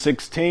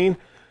16,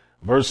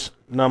 verse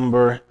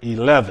number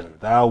 11.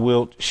 Thou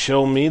wilt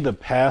show me the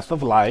path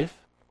of life.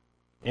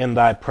 In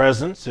thy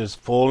presence is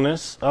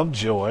fullness of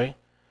joy.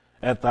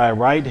 At thy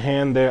right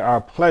hand there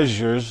are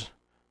pleasures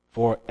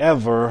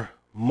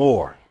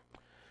forevermore.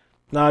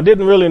 Now, I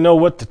didn't really know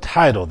what to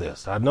title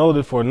this. I know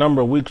that for a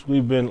number of weeks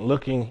we've been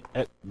looking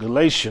at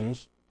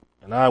Galatians,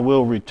 and I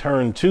will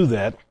return to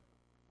that.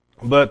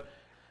 But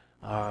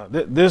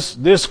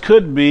this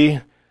could be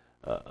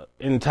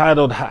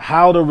entitled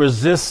How to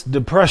Resist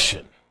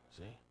Depression,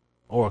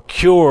 or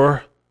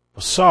Cure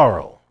for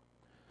Sorrow.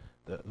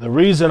 The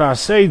reason I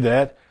say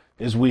that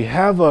is we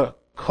have a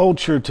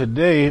culture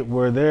today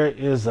where there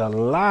is a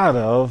lot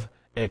of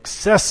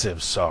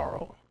excessive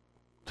sorrow,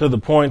 to the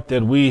point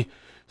that we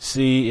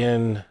see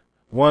in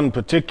one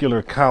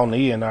particular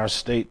county in our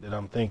state that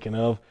I'm thinking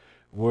of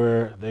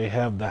where they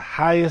have the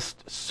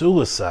highest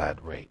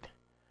suicide rate.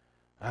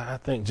 I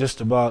think just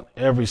about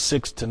every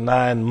 6 to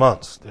 9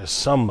 months there's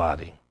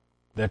somebody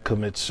that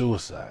commits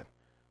suicide.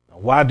 Now,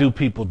 why do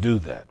people do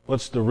that?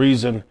 What's the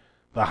reason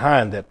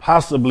behind that?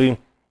 Possibly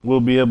we'll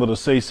be able to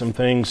say some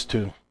things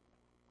to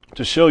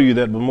show you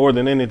that, but more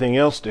than anything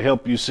else, to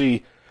help you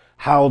see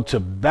how to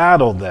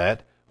battle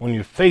that when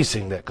you're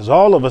facing that, because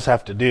all of us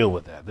have to deal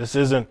with that. This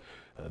isn't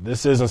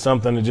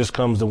something that just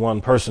comes to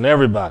one person.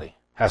 Everybody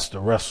has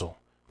to wrestle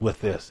with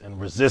this and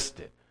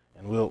resist it,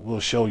 and we'll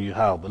show you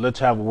how. But let's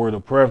have a word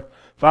of prayer.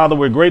 Father,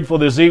 we're grateful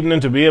this evening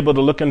to be able to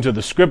look into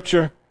the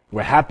Scripture.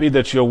 We're happy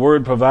that your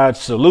word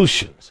provides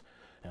solutions.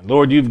 And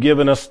Lord, you've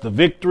given us the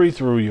victory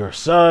through your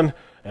Son,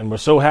 and we're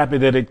so happy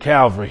that at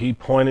Calvary he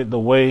pointed the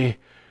way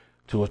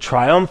to a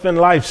triumphant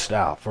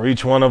lifestyle for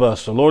each one of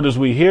us. So Lord, as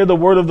we hear the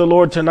word of the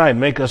Lord tonight,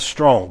 make us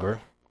stronger.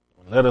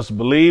 Let us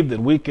believe that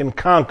we can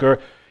conquer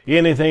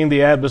anything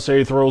the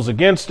adversary throws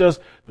against us,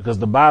 because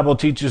the Bible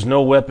teaches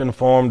no weapon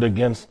formed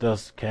against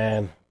us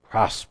can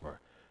prosper.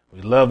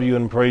 We love you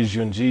and praise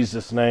you in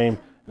Jesus' name.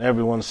 And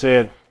everyone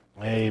said,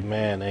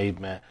 amen,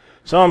 amen.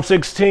 Psalm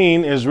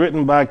 16 is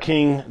written by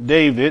King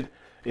David.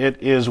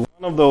 It is one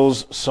of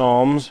those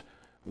psalms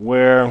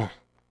where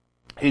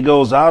he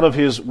goes out of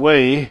his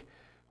way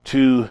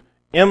to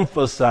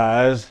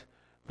emphasize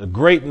the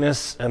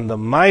greatness and the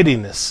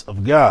mightiness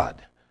of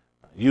God.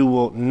 You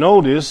will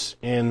notice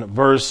in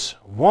verse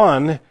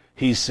 1,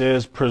 he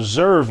says,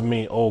 preserve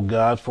me, O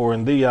God, for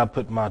in thee I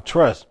put my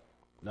trust.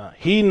 Now,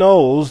 he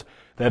knows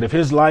that if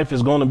his life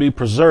is going to be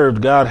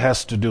preserved, God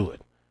has to do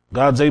it.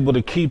 God's able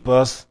to keep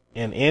us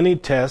in any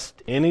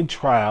test, any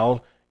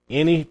trial,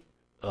 any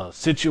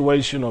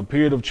situation or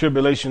period of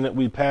tribulation that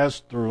we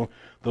pass through.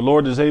 The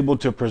Lord is able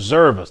to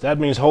preserve us. That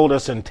means hold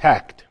us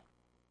intact.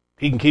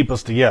 He can keep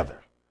us together.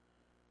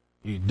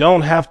 You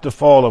don't have to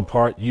fall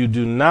apart. You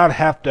do not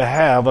have to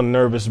have a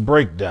nervous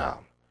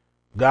breakdown.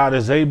 God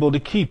is able to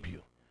keep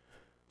you.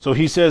 So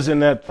he says in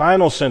that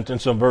final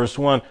sentence of verse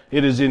 1,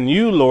 it is in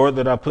you, Lord,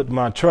 that I put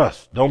my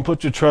trust. Don't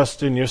put your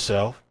trust in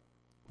yourself.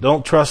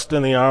 Don't trust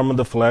in the arm of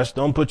the flesh.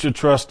 Don't put your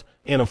trust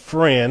in a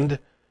friend.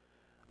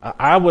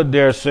 I would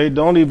dare say,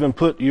 don't even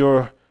put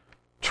your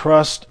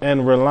trust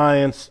and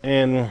reliance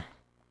in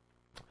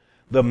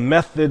the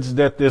methods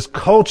that this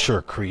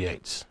culture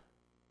creates.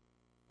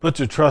 Put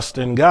your trust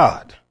in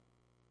God.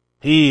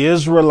 He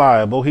is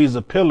reliable. He's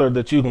a pillar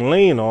that you can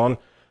lean on.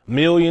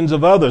 Millions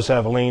of others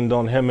have leaned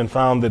on him and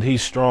found that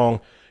he's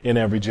strong in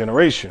every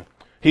generation.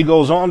 He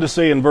goes on to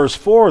say in verse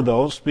 4,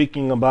 though,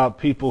 speaking about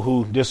people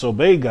who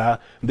disobey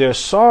God, their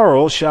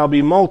sorrow shall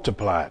be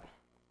multiplied,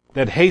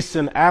 that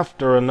hasten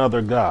after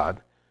another God.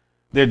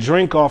 Their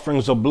drink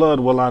offerings of blood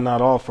will I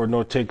not offer,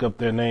 nor take up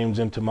their names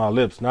into my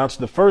lips. Now, it's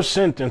the first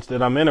sentence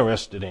that I'm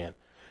interested in.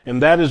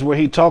 And that is where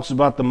he talks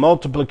about the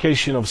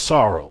multiplication of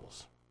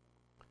sorrows.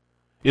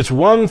 It's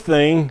one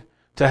thing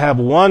to have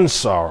one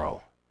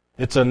sorrow.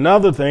 It's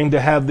another thing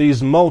to have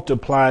these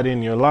multiplied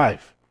in your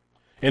life.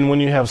 And when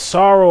you have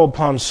sorrow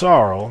upon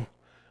sorrow,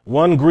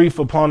 one grief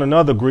upon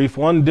another grief,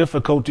 one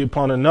difficulty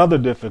upon another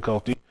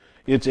difficulty,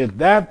 it's at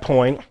that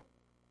point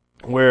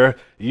where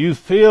you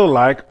feel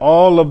like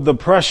all of the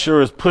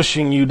pressure is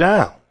pushing you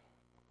down.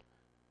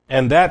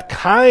 And that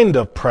kind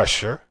of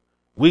pressure,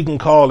 we can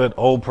call it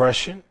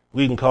oppression.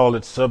 We can call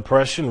it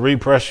suppression,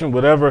 repression,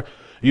 whatever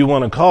you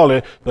want to call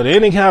it. But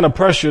any kind of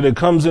pressure that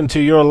comes into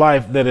your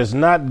life that is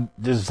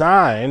not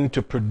designed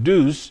to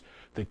produce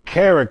the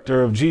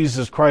character of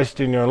Jesus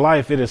Christ in your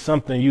life, it is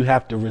something you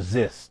have to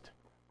resist,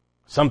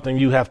 something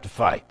you have to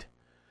fight.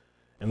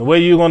 And the way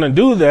you're going to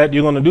do that,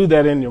 you're going to do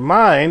that in your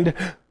mind,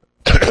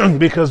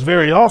 because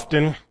very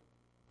often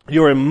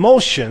your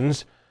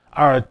emotions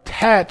are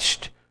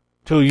attached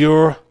to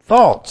your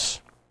thoughts.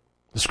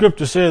 The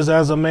scripture says,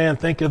 as a man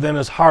thinketh in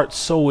his heart,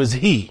 so is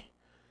he.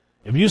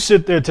 If you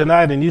sit there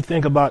tonight and you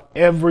think about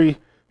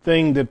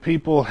everything that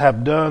people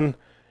have done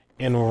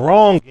in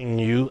wronging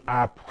you,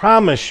 I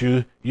promise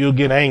you, you'll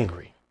get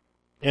angry.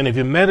 And if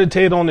you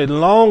meditate on it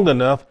long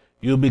enough,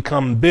 you'll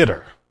become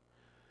bitter.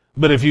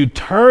 But if you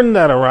turn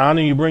that around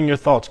and you bring your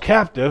thoughts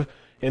captive,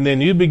 and then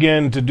you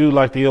begin to do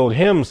like the old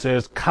hymn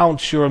says,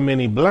 count your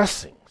many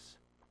blessings,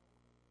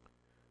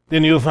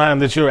 then you'll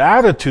find that your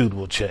attitude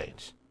will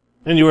change.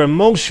 and your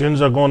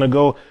emotions are going to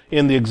go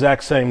in the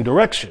exact same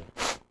direction.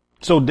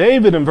 So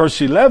David in verse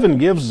 11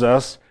 gives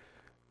us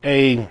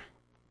a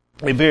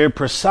very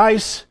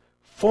precise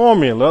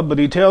formula, but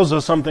he tells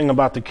us something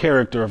about the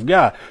character of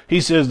God. He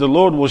says, the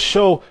Lord will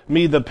show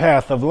me the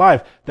path of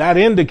life. That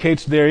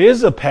indicates there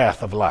is a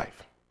path of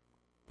life.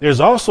 There's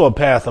also a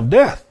path of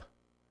death.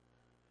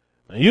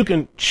 Now, you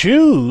can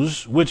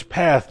choose which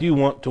path you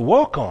want to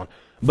walk on.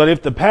 But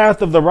if the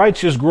path of the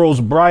righteous grows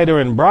brighter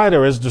and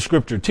brighter, as the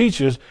scripture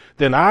teaches,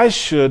 then I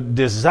should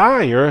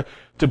desire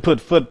to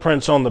put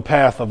footprints on the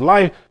path of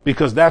life,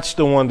 because that's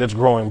the one that's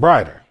growing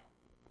brighter.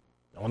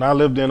 When I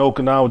lived in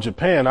Okinawa,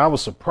 Japan, I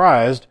was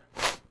surprised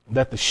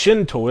that the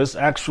Shintoists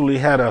actually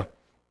had a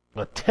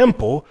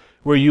temple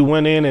where you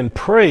went in and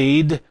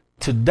prayed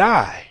to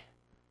die.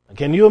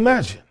 Can you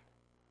imagine?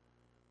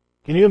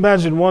 Can you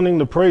imagine wanting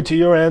to pray to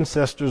your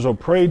ancestors or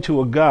pray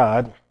to a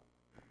God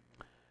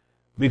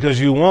because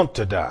you want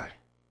to die?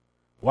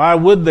 Why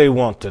would they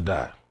want to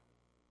die?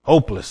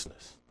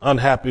 Hopelessness,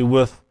 unhappy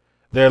with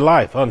their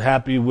life,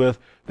 unhappy with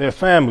their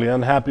family,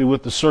 unhappy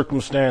with the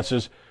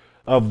circumstances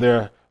of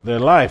their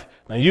life.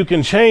 Now, you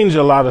can change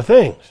a lot of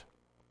things.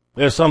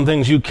 There's some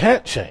things you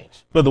can't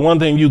change, but the one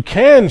thing you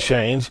can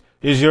change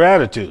is your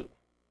attitude.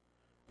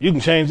 You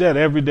can change that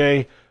every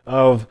day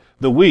of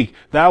the week.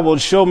 Thou wilt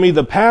show me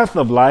the path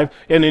of life,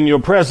 and in your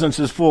presence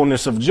is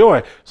fullness of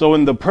joy. So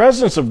in the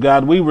presence of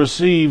God, we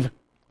receive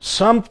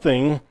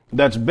something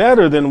that's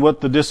better than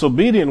what the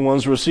disobedient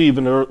ones receive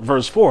in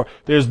verse 4.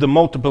 There's the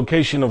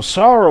multiplication of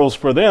sorrows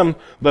for them,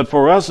 but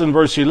for us in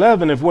verse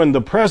 11, if we're in the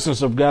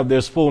presence of God,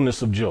 there's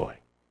fullness of joy.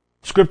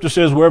 Scripture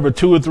says wherever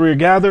 2 or 3 are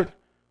gathered,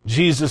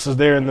 Jesus is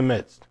there in the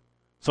midst.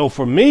 So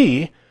for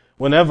me,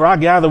 whenever I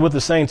gather with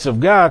the saints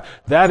of God,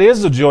 that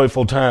is a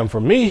joyful time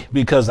for me,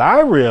 because I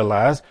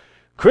realize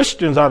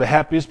Christians are the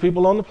happiest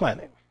people on the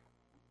planet.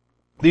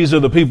 These are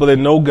the people that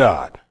know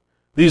God.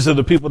 These are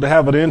the people that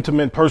have an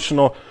intimate,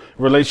 personal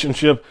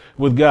relationship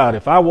with God.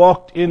 If I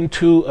walked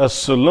into a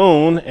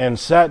saloon and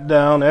sat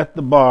down at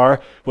the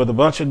bar with a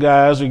bunch of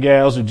guys or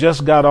gals who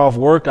just got off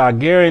work, I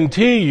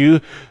guarantee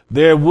you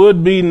there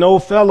would be no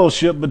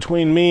fellowship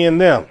between me and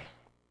them.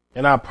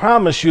 And I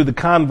promise you the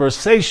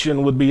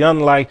conversation would be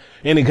unlike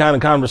any kind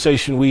of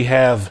conversation we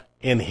have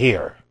in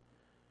here.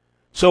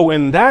 So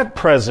in that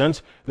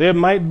presence, there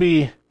might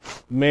be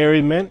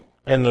merriment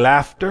and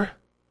laughter,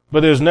 but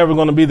there's never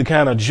going to be the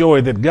kind of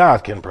joy that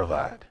God can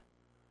provide.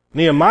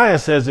 Nehemiah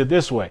says it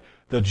this way: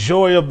 the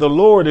joy of the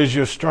Lord is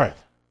your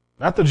strength.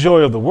 Not the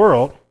joy of the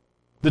world,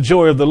 the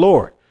joy of the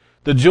Lord.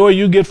 The joy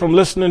you get from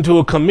listening to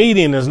a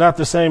comedian is not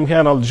the same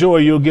kind of joy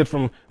you'll get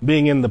from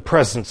being in the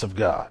presence of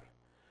God.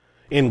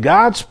 In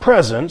God's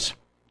presence,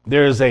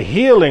 there is a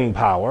healing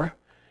power,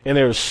 and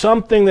there's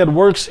something that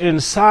works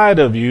inside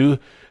of you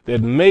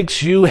that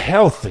makes you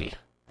healthy,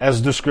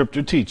 as the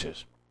scripture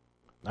teaches.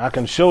 I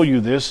can show you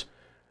this.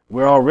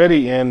 We're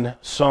already in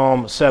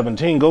Psalm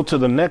 17. Go to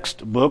the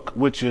next book,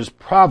 which is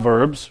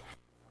Proverbs,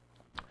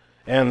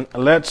 and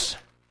let's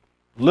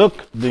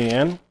look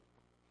then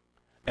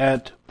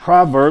at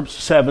Proverbs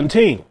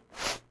 17.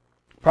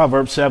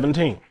 Proverbs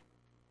 17.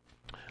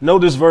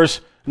 Notice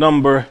verse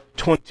number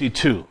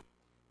 22.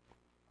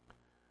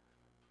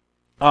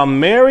 A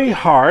merry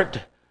heart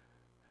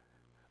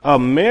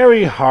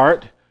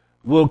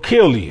will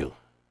kill you.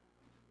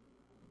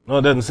 No,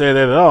 it doesn't say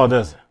that at all,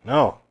 does it?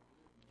 No.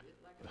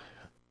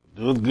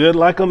 Does good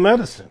like a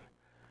medicine.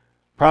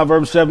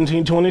 Proverbs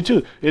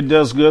 17:22. It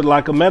does good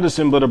like a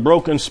medicine, but a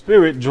broken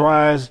spirit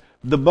dries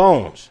the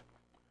bones.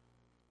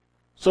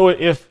 So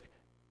if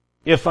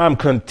I'm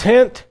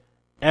content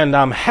and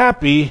I'm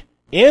happy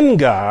in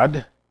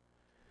God,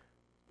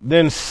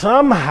 then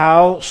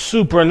somehow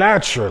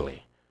supernaturally,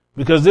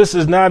 because this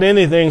is not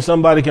anything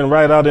somebody can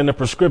write out in a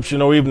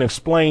prescription or even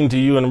explain to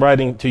you in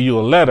writing to you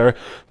a letter.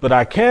 But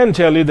I can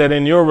tell you that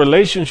in your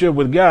relationship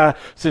with God,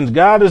 since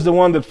God is the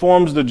one that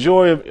forms the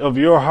joy of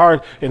your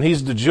heart and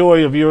he's the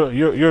joy of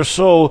your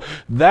soul,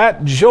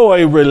 that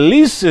joy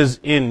releases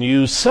in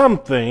you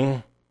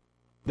something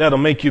that'll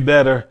make you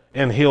better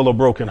and heal a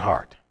broken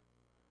heart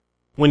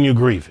when you're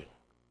grieving.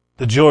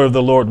 The joy of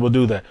the Lord will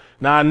do that.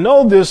 Now, I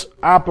know this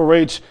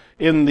operates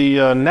in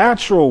the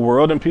natural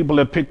world, and people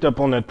have picked up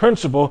on that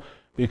principle,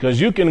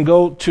 because you can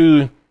go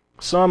to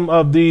some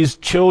of these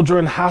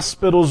children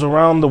hospitals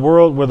around the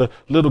world where the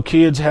little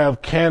kids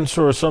have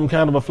cancer or some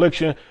kind of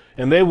affliction,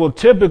 and they will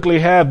typically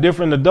have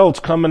different adults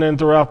coming in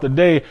throughout the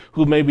day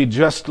who may be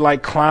dressed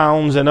like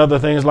clowns and other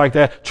things like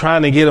that,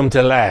 trying to get them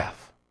to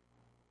laugh.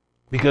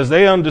 Because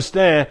they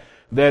understand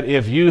that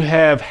if you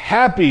have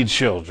happy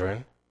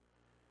children,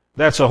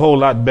 that's a whole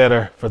lot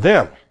better for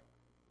them.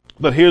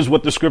 But here's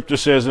what the scripture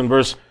says in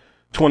verse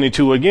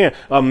 22 again.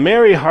 A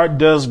merry heart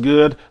does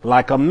good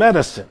like a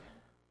medicine.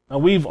 Now,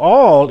 we've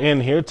all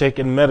in here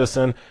taken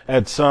medicine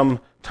at some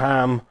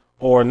time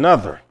or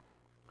another.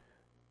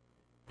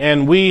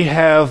 And we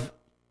have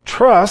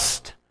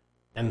trust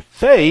and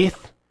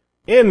faith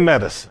in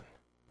medicine.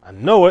 I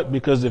know it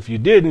because if you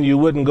didn't, you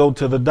wouldn't go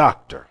to the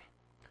doctor.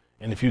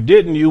 And if you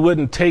didn't, you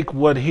wouldn't take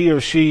what he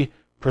or she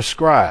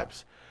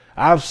prescribes.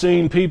 I've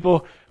seen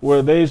people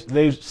where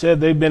they've said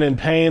they've been in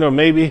pain or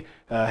maybe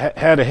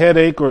had a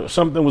headache or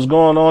something was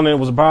going on and it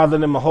was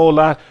bothering them a whole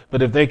lot.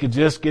 But if they could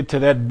just get to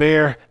that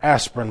bare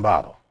aspirin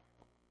bottle,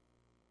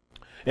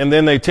 and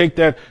then they take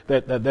that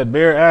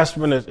bare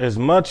aspirin as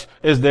much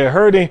as they're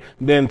hurting,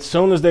 then as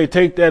soon as they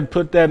take that,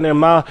 put that in their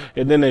mouth,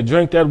 and then they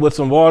drink that with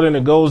some water and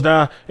it goes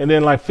down, and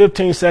then like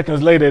 15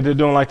 seconds later they're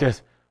doing like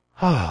this.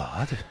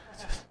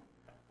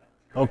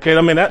 Okay,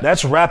 I mean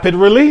that's rapid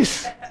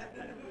release.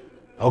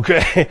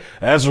 Okay,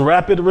 that's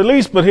rapid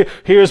release, but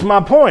here's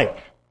my point.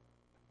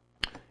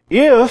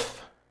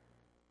 If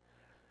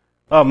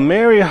a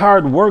merry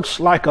heart works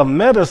like a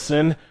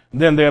medicine,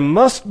 then there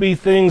must be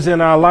things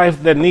in our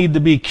life that need to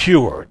be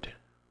cured.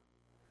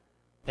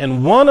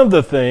 And one of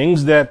the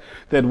things that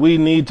we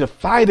need to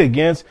fight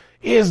against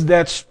is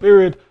that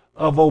spirit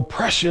of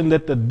oppression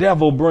that the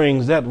devil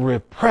brings, that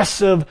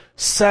repressive,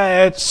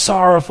 sad,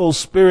 sorrowful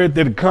spirit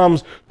that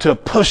comes to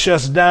push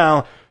us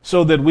down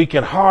so that we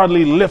can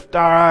hardly lift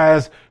our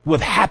eyes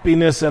with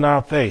happiness in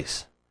our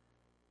face.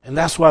 And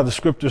that's why the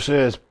scripture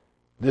says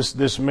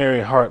this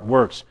merry heart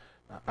works.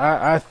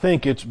 I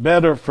think it's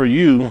better for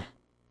you,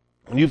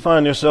 when you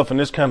find yourself in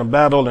this kind of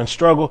battle and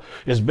struggle,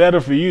 it's better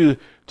for you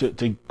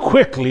to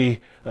quickly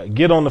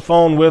get on the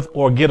phone with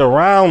or get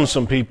around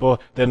some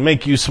people that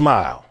make you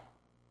smile,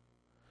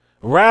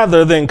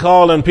 rather than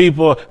calling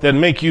people that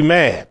make you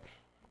mad.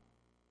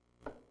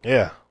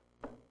 Yeah,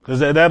 because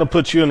that'll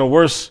put you in a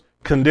worse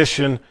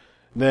condition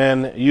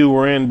than you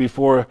were in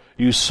before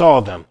you saw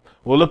them.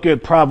 We'll look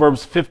at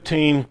Proverbs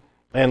 15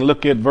 and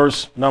look at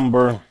verse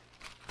number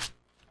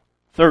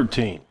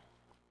 13.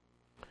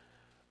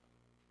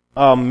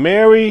 A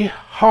merry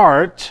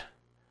heart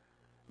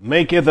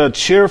maketh a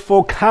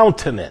cheerful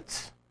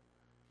countenance.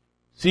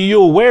 See,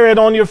 you'll wear it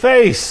on your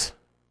face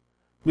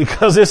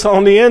because it's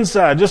on the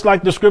inside. Just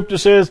like the scripture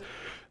says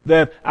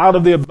that out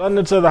of the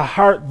abundance of the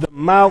heart, the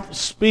mouth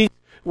speaks.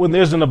 When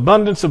there's an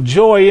abundance of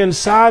joy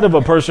inside of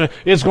a person,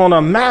 it's going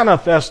to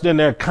manifest in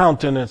their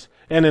countenance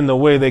and in the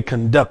way they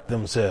conduct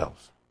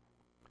themselves.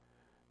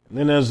 And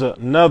then there's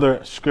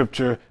another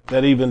scripture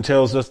that even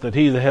tells us that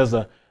he that has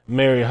a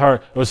merry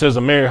heart, or it says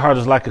a merry heart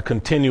is like a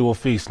continual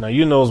feast. Now,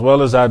 you know as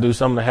well as I do,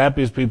 some of the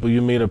happiest people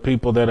you meet are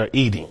people that are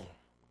eating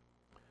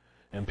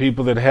and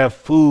people that have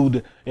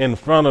food in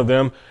front of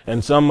them.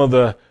 And some of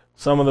the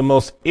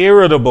most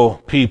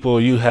irritable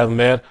people you have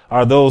met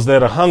are those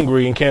that are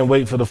hungry and can't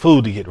wait for the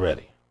food to get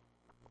ready.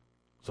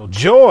 So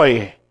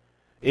joy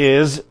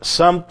is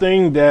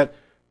something that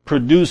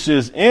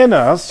produces in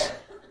us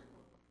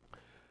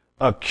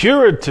a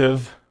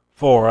curative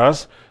for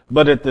us,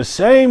 but at the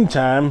same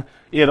time,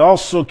 it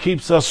also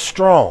keeps us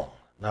strong.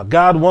 Now,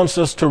 God wants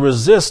us to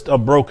resist a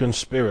broken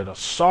spirit, a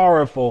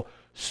sorrowful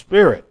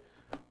spirit.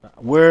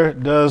 Where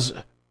does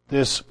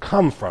this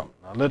come from?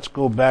 Now, let's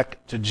go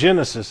back to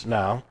Genesis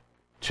now,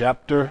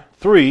 chapter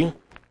 3.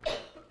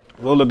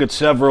 We'll look at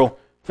several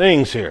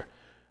things here.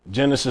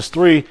 Genesis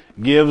 3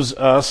 gives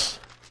us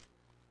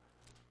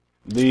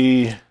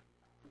the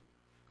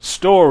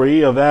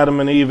story of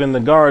Adam and Eve in the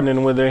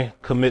garden where they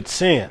commit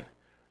sin.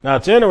 Now,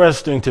 it's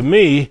interesting to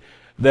me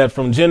that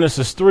from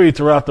Genesis 3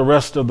 throughout the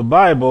rest of the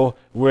Bible,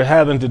 we're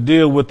having to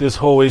deal with this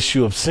whole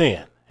issue of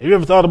sin. Have you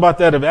ever thought about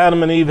that? If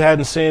Adam and Eve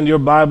hadn't sinned, your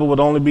Bible would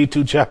only be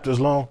 2 chapters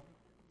long.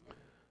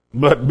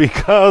 But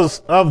because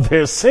of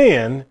their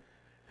sin,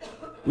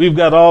 we've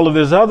got all of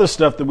this other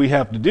stuff that we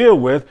have to deal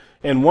with.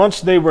 And once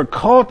they were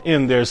caught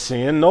in their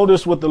sin,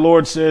 notice what the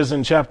Lord says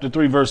in chapter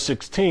 3, verse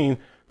 16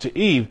 to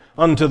Eve.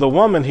 Unto the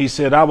woman, he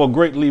said, I will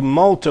greatly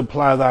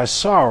multiply thy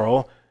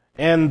sorrow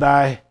and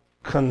thy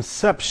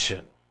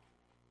conception.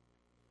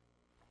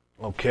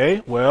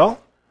 Okay, well,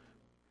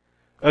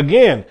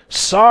 again,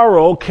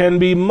 sorrow can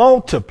be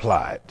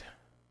multiplied.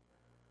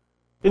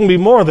 It can be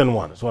more than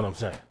one, is what I'm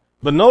saying.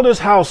 But notice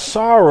how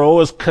sorrow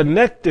is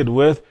connected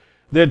with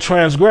their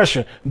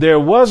transgression. There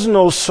was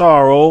no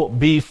sorrow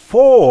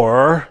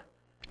before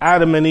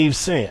Adam and Eve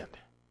sinned.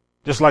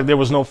 Just like there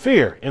was no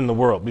fear in the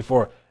world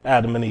before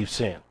Adam and Eve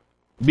sinned.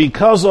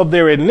 Because of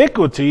their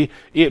iniquity,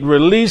 it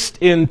released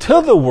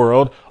into the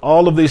world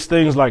all of these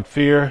things like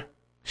fear,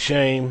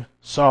 shame,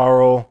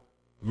 sorrow,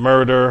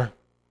 murder,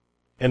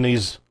 and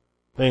these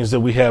things that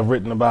we have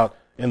written about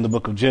in the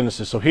book of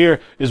Genesis. So here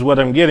is what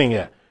I'm getting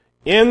at.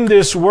 In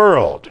this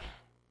world,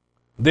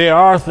 there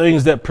are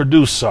things that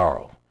produce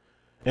sorrow.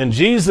 And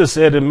Jesus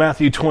said in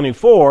Matthew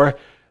 24,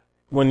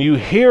 when you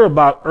hear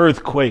about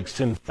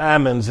earthquakes and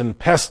famines and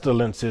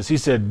pestilences, he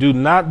said, do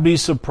not be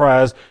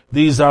surprised.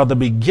 These are the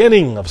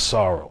beginning of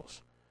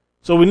sorrows.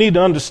 So we need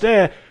to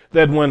understand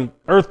that when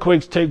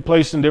earthquakes take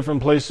place in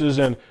different places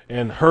and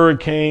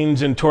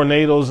hurricanes and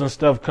tornadoes and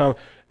stuff come,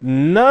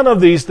 none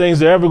of these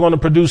things are ever going to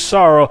produce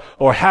sorrow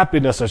or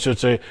happiness, I should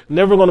say,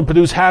 never going to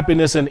produce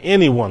happiness in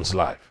anyone's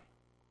life.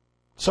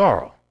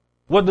 Sorrow.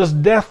 What does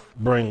death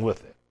bring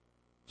with it?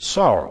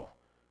 Sorrow.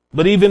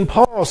 But even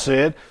Paul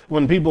said,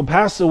 when people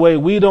pass away,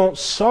 we don't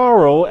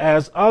sorrow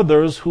as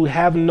others who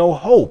have no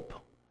hope.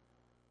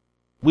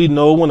 We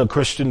know when a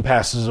Christian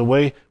passes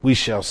away, we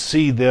shall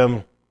see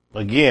them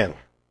again.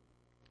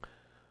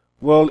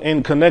 Well,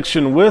 in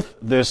connection with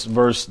this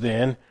verse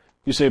then,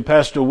 you say,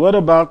 Pastor, what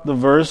about the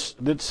verse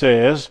that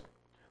says,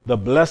 the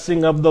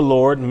blessing of the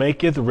Lord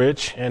maketh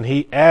rich, and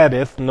he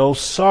addeth no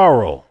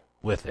sorrow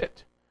with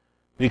it?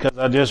 Because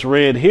I just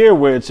read here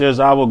where it says,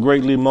 I will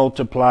greatly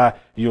multiply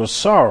your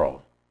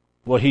sorrow.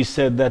 Well, he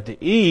said that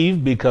to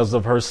Eve because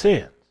of her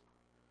sin.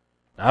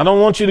 I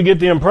don't want you to get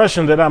the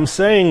impression that I'm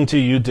saying to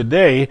you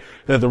today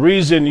that the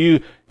reason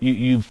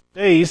you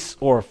face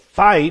or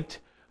fight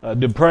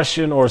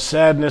depression or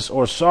sadness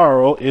or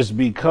sorrow is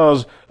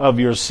because of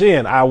your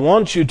sin. I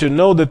want you to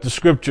know that the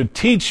scripture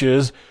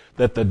teaches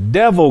that the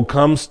devil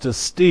comes to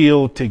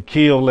steal, to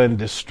kill, and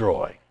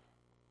destroy.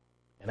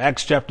 In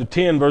Acts chapter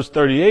 10, verse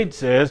 38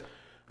 says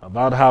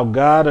about how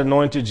God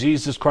anointed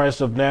Jesus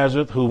Christ of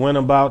Nazareth, who went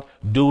about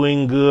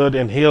doing good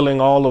and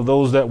healing all of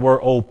those that were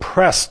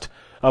oppressed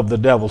of the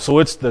devil. So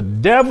it's the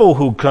devil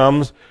who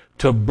comes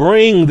to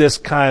bring this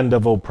kind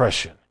of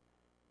oppression.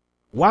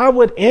 Why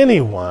would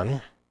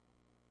anyone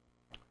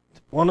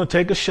want to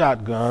take a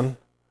shotgun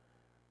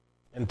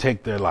and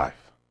take their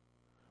life?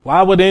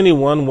 Why would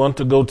anyone want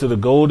to go to the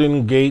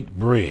Golden Gate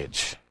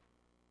Bridge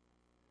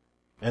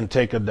and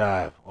take a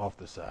dive off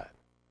the side?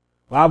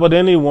 Why would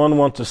anyone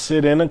want to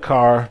sit in a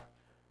car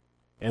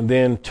and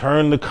then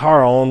turn the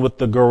car on with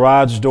the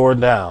garage door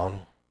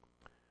down,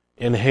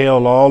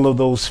 inhale all of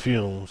those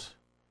fumes,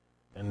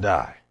 and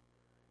die?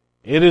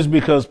 It is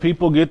because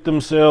people get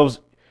themselves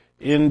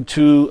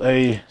into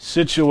a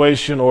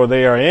situation, or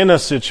they are in a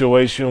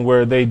situation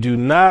where they do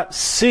not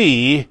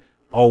see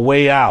a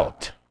way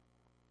out.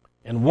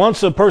 And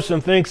once a person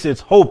thinks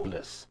it's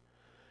hopeless,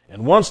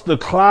 and once the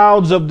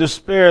clouds of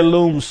despair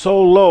loom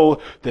so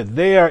low that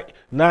they are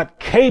not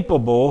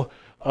capable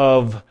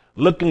of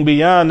looking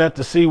beyond that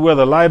to see where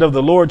the light of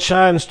the Lord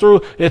shines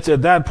through, it's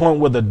at that point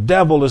where the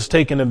devil is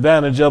taking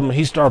advantage of them.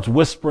 He starts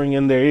whispering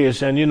in their ears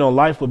saying,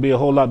 life would be a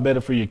whole lot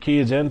better for your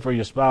kids and for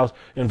your spouse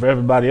and for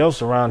everybody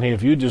else around here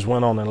if you just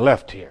went on and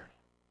left here.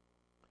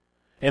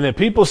 And if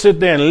people sit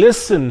there and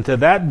listen to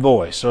that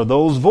voice or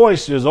those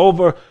voices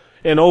over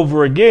and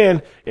over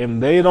again,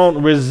 and they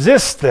don't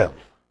resist them,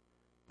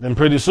 then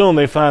pretty soon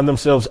they find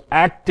themselves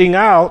acting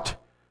out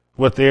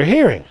what they're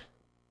hearing.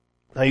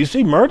 Now, you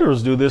see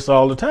murderers do this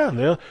all the time.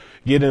 They'll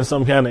get in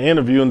some kind of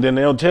interview and then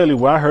they'll tell you,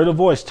 well, I heard a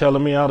voice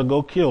telling me I ought to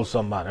go kill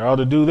somebody, or I ought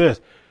to do this.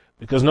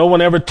 Because no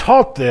one ever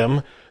taught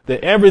them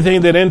that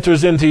everything that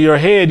enters into your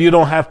head you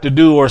don't have to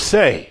do or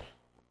say.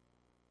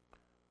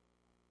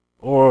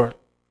 Or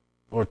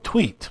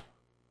tweet.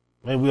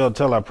 Maybe we ought to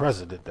tell our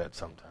president that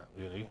sometime.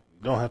 You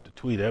don't have to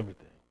tweet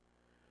everything,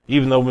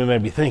 even though we may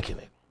be thinking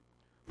it.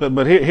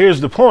 But here's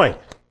the point.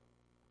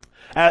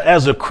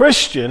 As a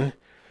Christian,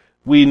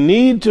 we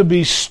need to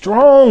be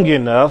strong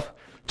enough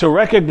to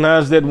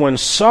recognize that when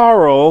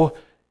sorrow,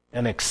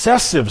 and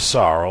excessive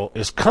sorrow,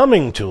 is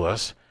coming to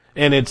us,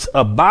 and it's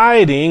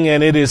abiding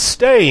and it is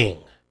staying,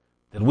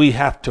 that we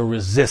have to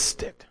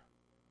resist it.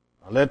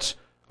 Now let's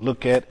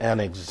look at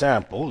an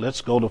example. Let's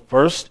go to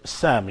 1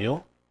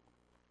 Samuel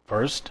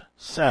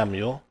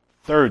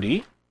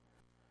 30.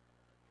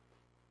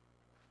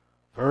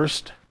 1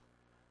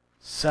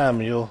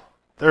 Samuel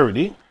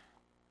 30.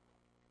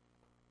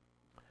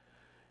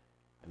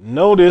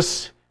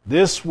 Notice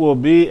this will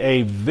be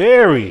a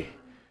very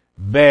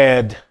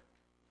bad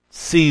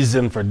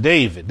season for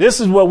David.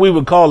 This is what we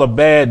would call a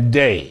bad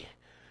day.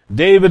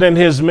 David and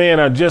his men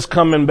are just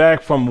coming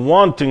back from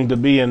wanting to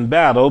be in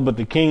battle, but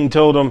the king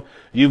told them,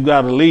 you've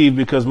got to leave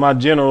because my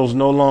generals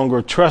no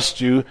longer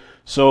trust you.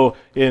 So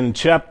in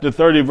chapter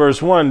 30,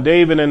 verse 1,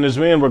 David and his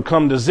men were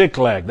come to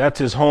Ziklag. That's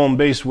his home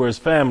base where his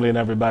family and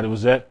everybody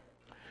was at.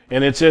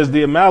 And it says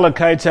the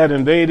Amalekites had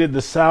invaded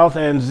the south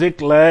and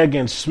Ziklag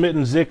and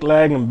smitten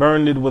Ziklag and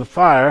burned it with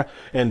fire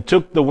and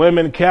took the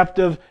women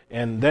captive,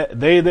 and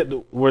they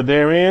that were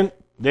therein,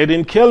 they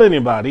didn't kill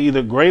anybody,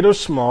 either great or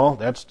small,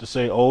 that's to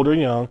say old or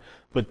young,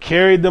 but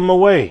carried them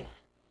away.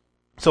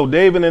 So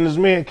David and his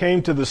men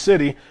came to the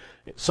city,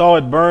 saw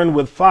it burned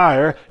with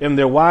fire, and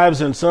their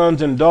wives and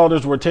sons and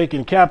daughters were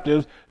taken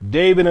captives.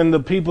 David and the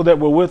people that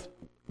were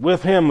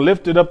with him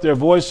lifted up their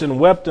voice and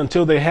wept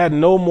until they had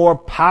no more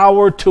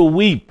power to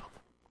weep.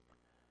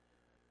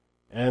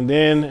 And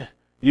then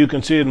you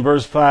can see it in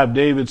verse 5,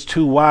 David's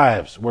 2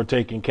 wives were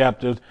taken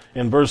captive.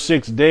 In verse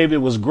 6, David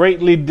was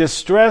greatly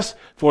distressed,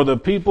 for the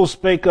people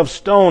spake of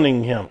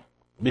stoning him,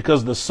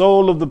 because the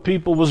soul of the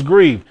people was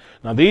grieved.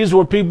 Now these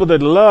were people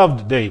that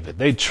loved David.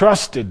 They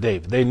trusted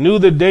David. They knew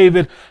that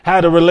David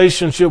had a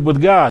relationship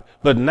with God.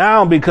 But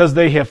now, because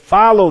they have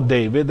followed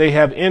David, they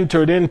have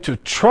entered into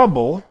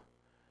trouble,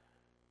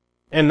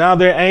 and now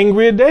they're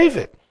angry at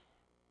David.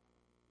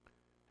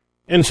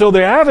 And so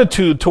their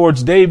attitude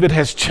towards David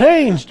has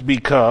changed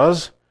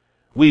because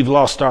we've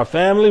lost our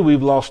family,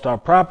 we've lost our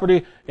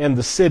property, and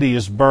the city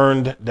is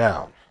burned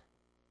down.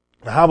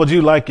 Now, how would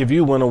you like if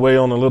you went away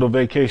on a little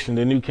vacation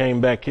and you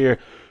came back here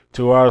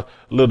to our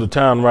little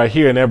town right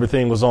here and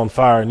everything was on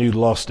fire and you'd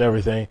lost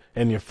everything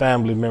and your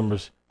family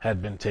members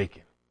had been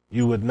taken?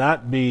 You would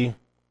not be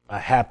a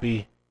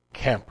happy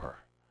camper.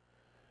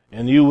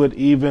 And you would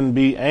even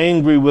be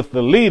angry with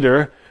the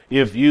leader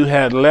if you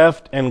had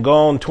left and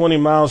gone 20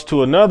 miles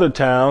to another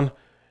town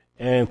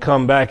and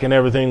come back and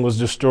everything was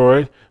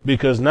destroyed,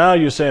 because now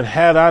you're saying,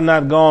 had I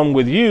not gone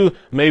with you,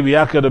 maybe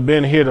I could have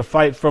been here to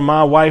fight for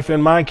my wife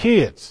and my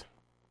kids.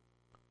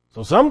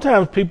 So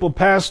sometimes people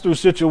pass through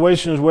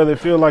situations where they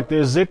feel like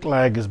their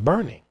Ziklag is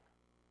burning.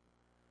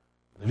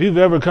 If you've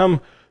ever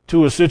come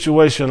to a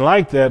situation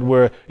like that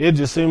where it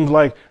just seems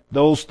like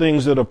those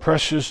things that are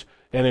precious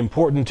and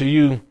important to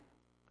you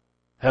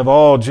have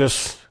all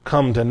just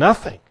come to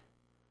nothing,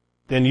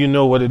 then you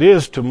know what it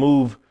is to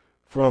move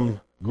from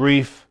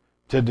grief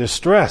to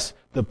distress.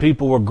 The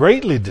people were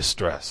greatly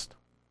distressed.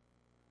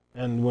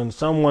 And when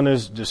someone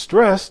is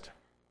distressed,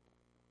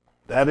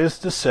 that is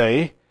to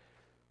say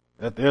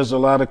that there's a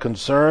lot of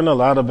concern, a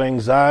lot of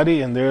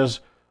anxiety, and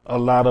there's a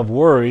lot of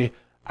worry.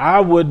 I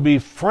would be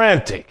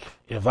frantic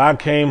if I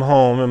came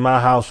home and my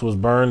house was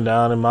burned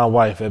down and my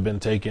wife had been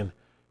taken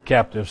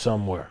captive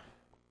somewhere.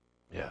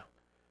 Yeah.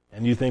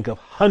 And you think of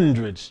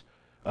hundreds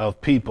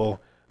of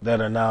people that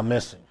are now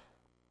missing.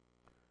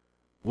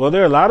 Well,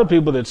 there are a lot of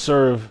people that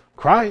serve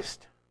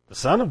Christ, the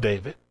Son of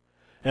David,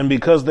 and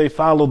because they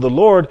follow the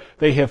Lord,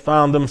 they have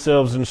found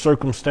themselves in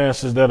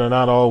circumstances that are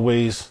not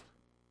always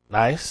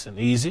nice and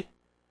easy.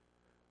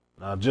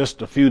 Now,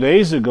 just a few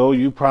days ago,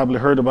 you probably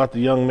heard about the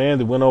young man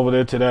that went over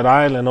there to that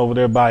island over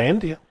there by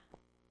India.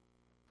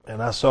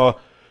 And I saw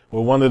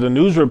where one of the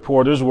news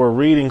reporters were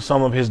reading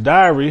some of his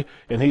diary,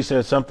 and he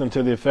said something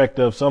to the effect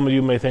of, some of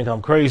you may think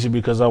I'm crazy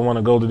because I want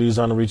to go to these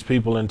unreached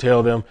people and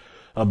tell them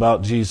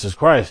about Jesus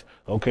Christ.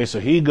 Okay, so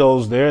he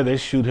goes there, they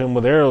shoot him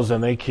with arrows,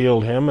 and they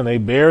killed him, and they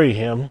bury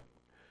him.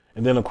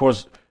 And then, of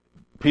course,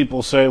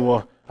 people say,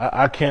 well,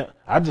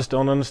 I just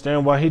don't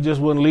understand why he just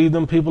wouldn't leave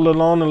them people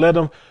alone and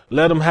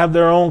let them have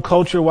their own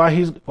culture. Why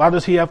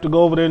does he have to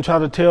go over there and try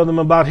to tell them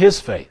about his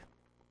faith?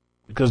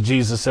 Because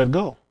Jesus said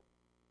go.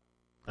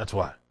 That's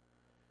why.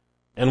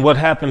 And what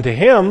happened to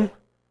him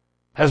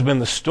has been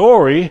the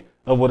story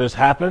of what has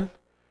happened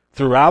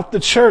throughout the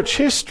church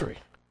history.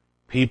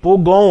 People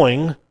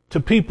going to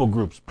people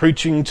groups,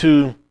 preaching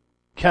to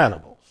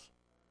cannibals,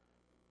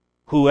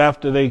 who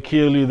after they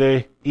kill you,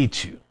 they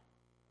eat you.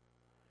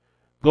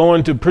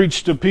 Going to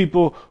preach to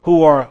people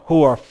who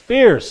are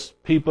fierce,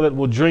 people that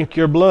will drink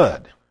your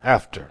blood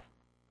after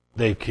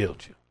they've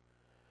killed you.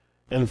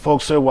 And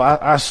folks say, well,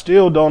 I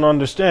still don't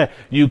understand.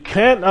 You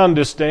can't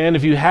understand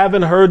if you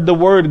haven't heard the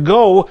word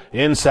go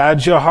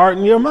inside your heart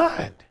and your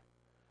mind.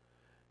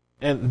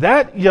 And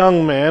that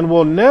young man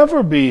will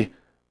never be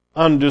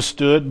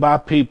understood by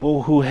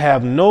people who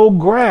have no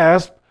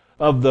grasp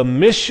of the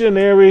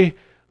missionary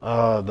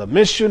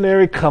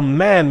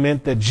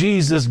commandment that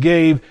Jesus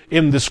gave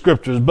in the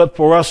scriptures. But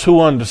for us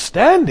who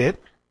understand it,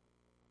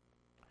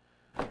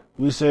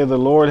 we say the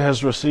Lord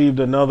has received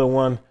another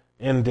one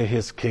into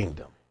his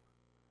kingdom.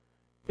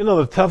 You know,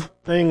 the tough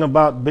thing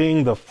about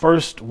being the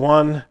first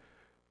one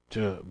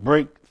to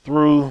break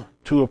through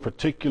to a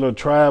particular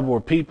tribe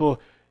or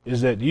people is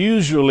that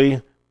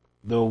usually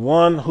the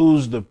one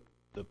who's the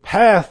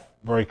path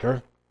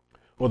breaker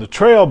or the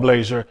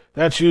trailblazer,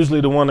 that's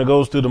usually the one that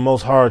goes through the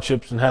most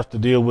hardships and has to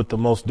deal with the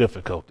most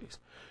difficulties.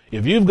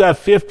 If you've got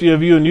 50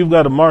 of you and you've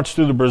got to march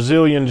through the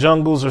Brazilian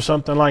jungles or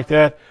something like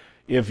that,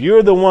 if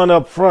you're the one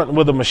up front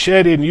with a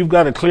machete and you've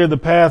got to clear the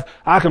path,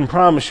 I can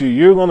promise you,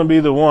 you're going to be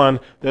the one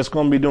that's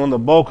going to be doing the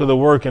bulk of the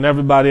work, and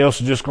everybody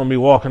else is just going to be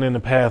walking in the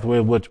pathway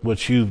of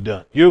what you've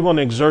done. You're going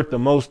to exert the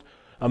most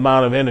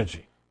amount of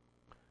energy.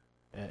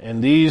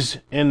 And these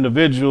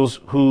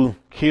individuals who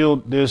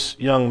killed this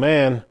young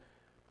man,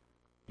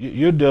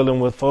 you're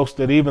dealing with folks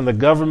that even the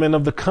government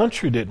of the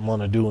country didn't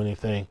want to do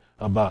anything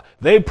about.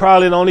 They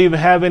probably don't even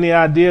have any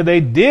idea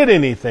they did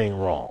anything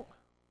wrong.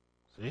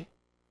 See?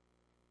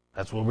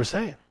 That's what we're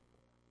saying.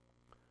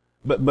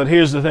 But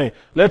here's the thing.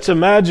 Let's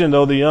imagine,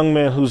 though, the young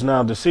man who's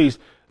now deceased,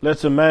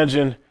 let's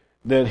imagine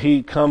that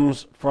he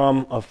comes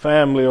from a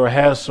family or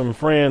has some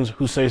friends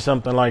who say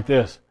something like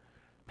this.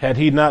 Had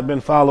he not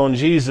been following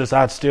Jesus,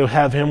 I'd still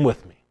have him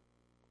with me.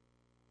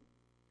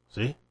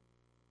 See?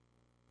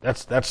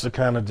 That's the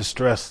kind of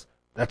distress,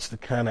 that's the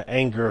kind of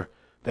anger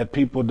that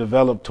people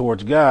develop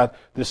towards God.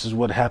 This is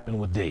what happened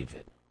with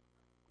David.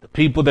 The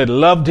people that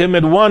loved him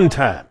at one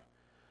time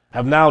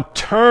have now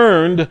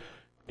turned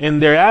in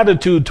their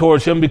attitude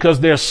towards him because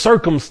their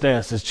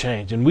circumstances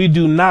change. And we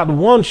do not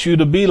want you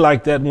to be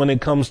like that when it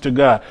comes to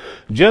God.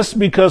 Just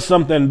because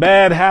something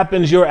bad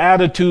happens, your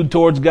attitude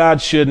towards God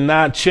should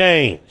not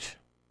change.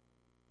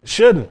 It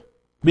shouldn't.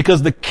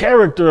 Because the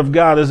character of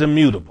God is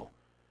immutable.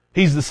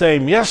 He's the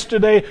same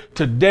yesterday,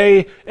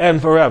 today, and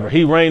forever.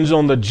 He reigns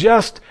on the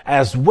just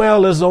as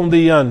well as on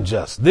the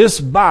unjust. This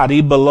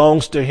body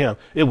belongs to him.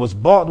 It was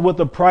bought with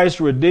a price,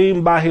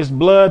 redeemed by his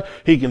blood.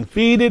 He can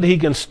feed it, he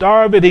can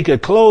starve it, he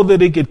could clothe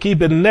it, he could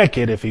keep it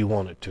naked if he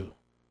wanted to.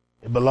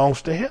 It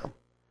belongs to him.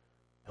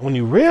 And when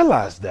you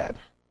realize that,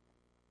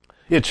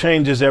 it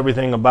changes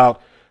everything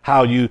about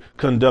how you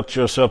conduct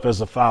yourself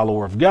as a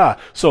follower of God.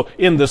 So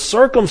in the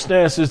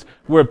circumstances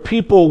where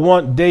people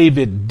want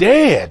David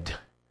dead,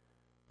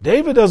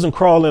 David doesn't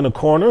crawl in a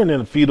corner and in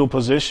a fetal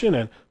position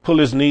and pull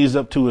his knees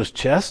up to his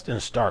chest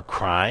and start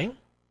crying.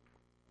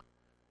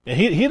 And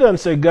he doesn't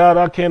say, God,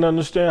 I can't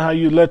understand how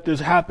you let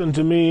this happen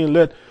to me and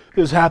let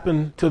this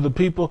happen to the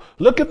people.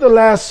 Look at the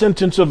last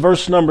sentence of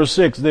verse number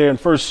 6 there in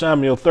 1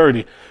 Samuel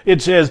 30.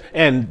 It says,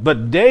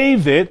 but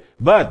David,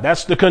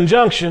 that's the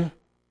conjunction.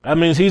 That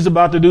means he's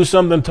about to do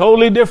something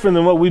totally different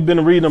than what we've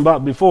been reading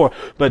about before.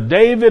 But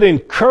David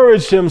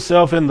encouraged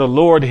himself in the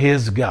Lord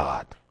his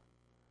God.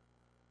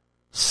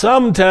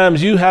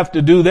 Sometimes you have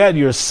to do that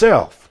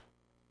yourself.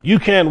 You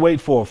can't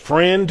wait for a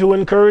friend to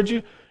encourage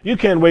you. You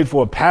can't wait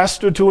for a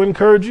pastor to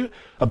encourage you.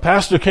 A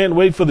pastor can't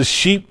wait for the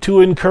sheep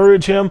to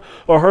encourage him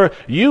or her.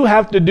 You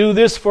have to do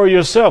this for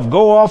yourself.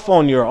 Go off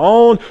on your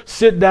own,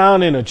 sit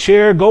down in a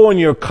chair, go in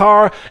your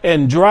car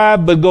and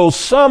drive, but go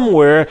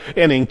somewhere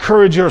and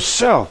encourage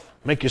yourself.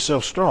 Make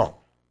yourself strong.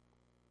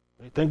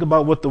 Think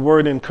about what the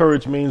word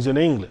encourage means in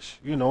English.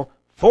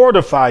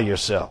 Fortify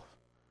yourself.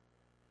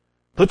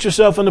 Put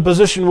yourself in a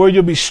position where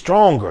you'll be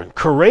stronger and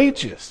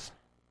courageous,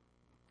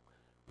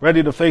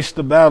 ready to face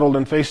the battle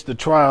and face the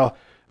trial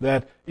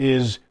that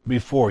is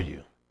before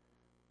you.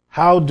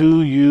 How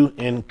do you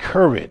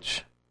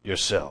encourage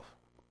yourself?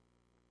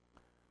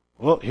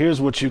 Well, here's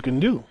what you can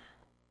do.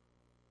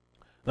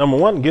 Number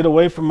one, get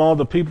away from all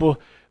the people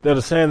that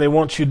are saying they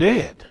want you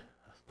dead.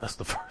 That's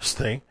the first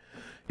thing.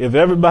 If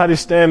everybody's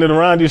standing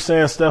around you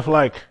saying stuff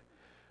like,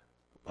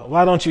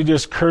 why don't you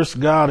just curse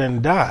God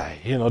and die?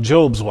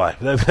 Job's wife,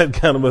 that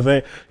kind of a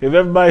thing. If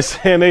everybody's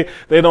saying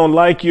they don't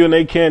like you and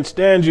they can't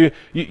stand you,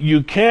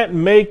 you can't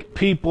make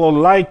people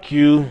like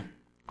you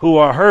who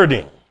are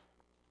hurting.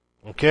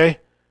 Okay?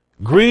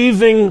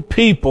 Grieving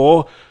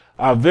people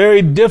are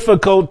very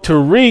difficult to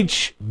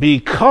reach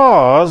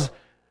because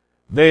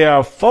they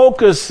are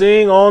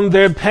focusing on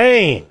their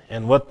pain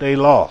and what they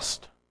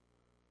lost.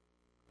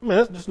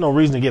 There's no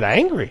reason to get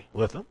angry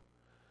with them.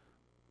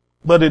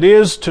 But it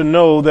is to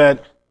know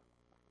that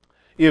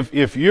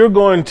if you're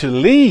going to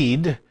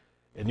lead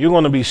and you're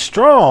going to be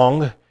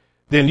strong,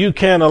 then you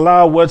can't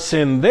allow what's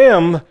in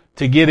them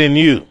to get in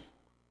you.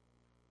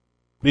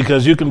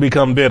 Because you can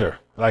become bitter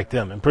like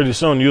them. And pretty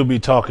soon you'll be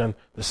talking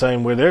the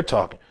same way they're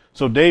talking.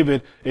 So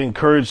David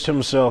encouraged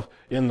himself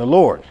in the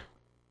Lord.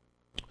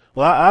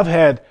 Well, I've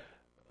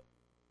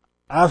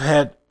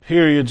had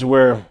periods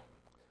where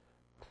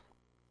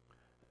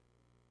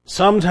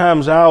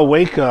sometimes I'll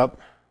wake up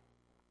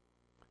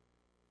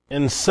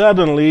and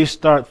suddenly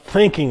start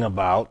thinking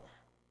about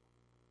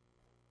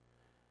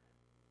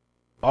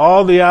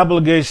all the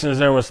obligations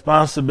and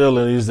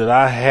responsibilities that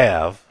I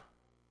have,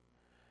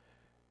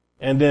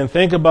 and then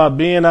think about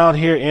being out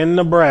here in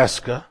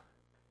Nebraska,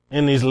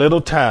 in these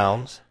little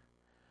towns,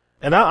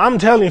 and I'm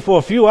telling you, for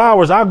a few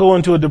hours, I'll go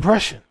into a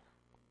depression.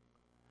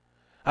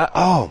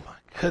 Oh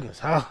my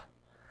goodness,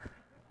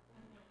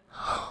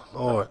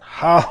 Lord,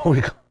 how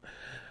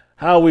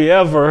are we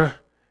ever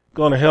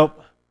going to help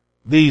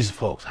these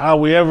folks? How are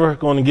we ever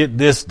going to get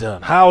this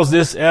done? How is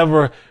this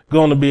ever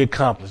going to be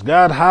accomplished?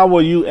 God, how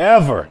will you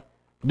ever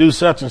do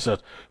such and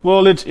such?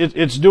 Well,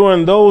 it's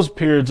during those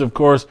periods, of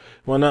course,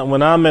 when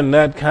I'm in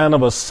that kind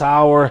of a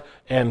sour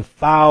and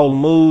foul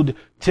mood,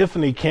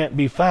 Tiffany can't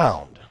be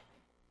found.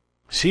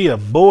 She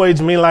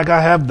avoids me like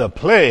I have the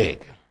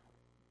plague.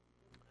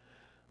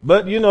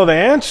 But the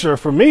answer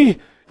for me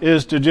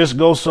is to just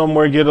go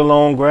somewhere, get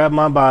alone, grab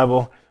my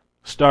Bible,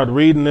 start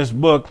reading this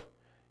book,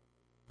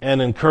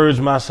 and encourage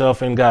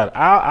myself in God.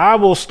 I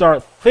will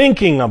start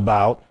thinking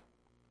about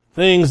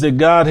things that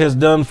God has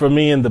done for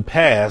me in the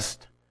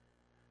past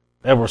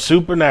that were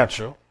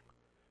supernatural,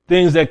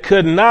 things that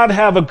could not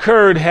have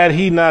occurred had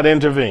he not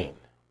intervened.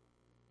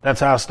 That's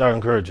how I start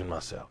encouraging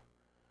myself.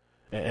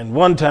 And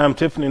one time,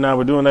 Tiffany and I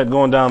were doing that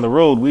going down the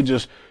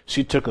road.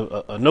 She took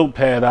a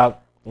notepad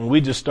out and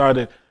we just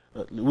started,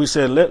 we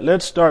said,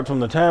 let's start from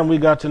the time we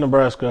got to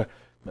Nebraska.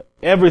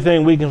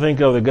 Everything we can think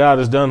of that God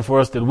has done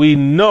for us that we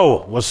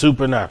know was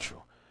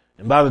supernatural.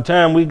 And by the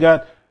time we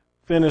got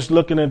finished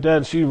looking at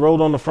that, she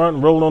wrote on the front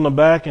and wrote on the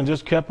back and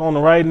just kept on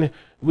writing.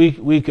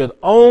 We could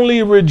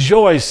only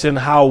rejoice in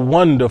how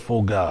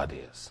wonderful God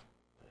is.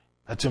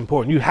 That's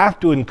important. You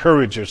have to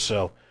encourage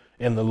yourself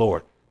in the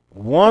Lord.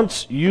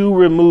 Once you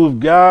remove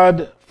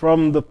God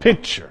from the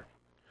picture,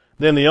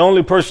 then the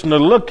only person to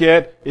look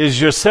at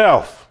is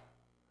yourself.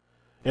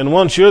 And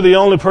once you're the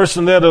only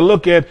person there to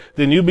look at,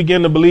 then you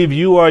begin to believe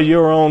you are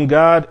your own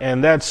God,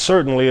 and that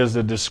certainly is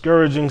a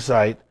discouraging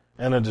sight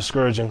and a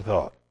discouraging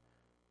thought.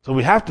 So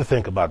we have to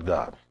think about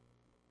God.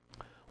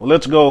 Well,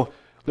 let's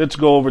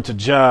go over to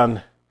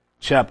John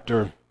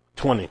chapter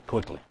 20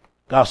 quickly.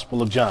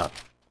 Gospel of John.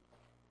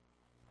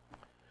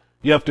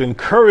 You have to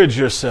encourage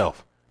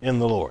yourself in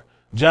the Lord.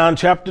 John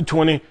chapter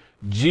 20,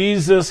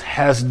 Jesus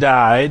has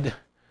died.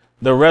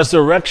 The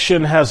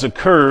resurrection has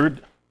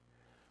occurred.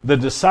 The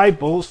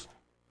disciples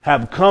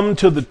have come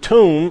to the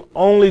tomb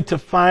only to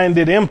find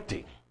it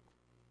empty.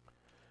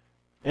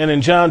 And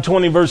in John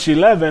 20 verse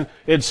 11,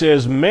 it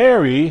says,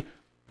 Mary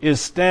is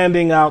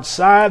standing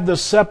outside the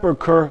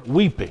sepulchre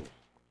weeping.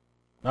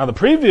 Now the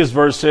previous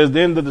verse says,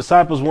 then the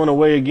disciples went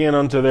away again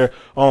unto their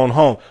own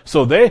home.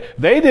 So they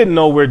didn't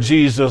know where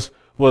Jesus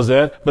was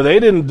at, but they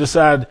didn't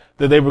decide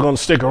that they were going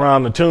to stick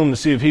around the tomb to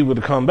see if he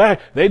would come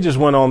back. They just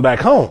went on back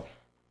home.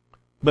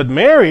 But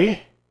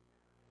Mary,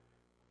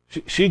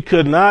 she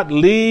could not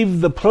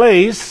leave the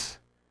place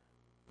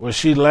where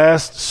she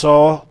last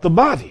saw the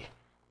body.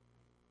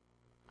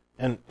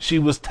 And she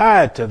was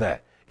tied to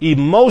that,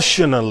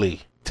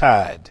 emotionally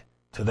tied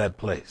to that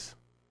place.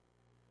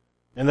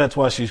 And that's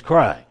why she's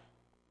crying.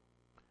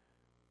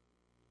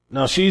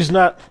 Now, she's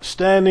not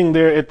standing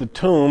there at the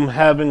tomb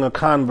having a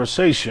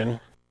conversation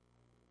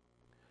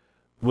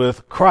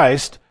with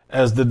Christ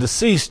as the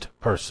deceased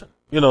person.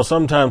 You know,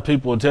 sometimes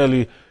people will tell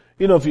you,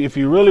 you know, if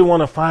you really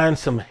want to find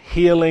some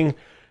healing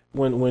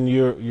when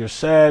you're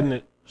sad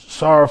and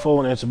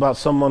sorrowful and it's about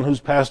someone who's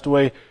passed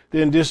away,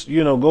 then just,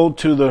 you know, go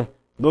to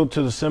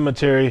the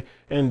cemetery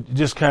and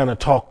just kind of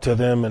talk to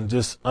them and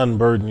just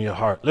unburden your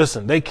heart.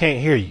 Listen, they can't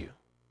hear you.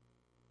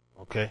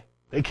 Okay?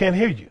 They can't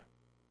hear you.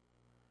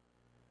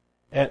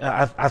 And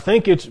I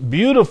think it's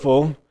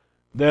beautiful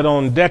that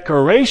on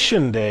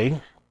Decoration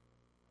Day,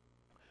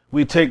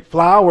 we take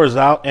flowers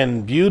out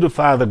and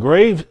beautify the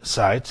grave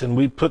sites and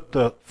we put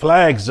the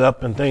flags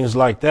up and things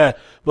like that.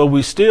 But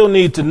we still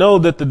need to know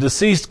that the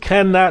deceased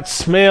cannot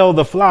smell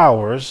the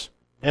flowers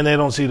and they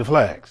don't see the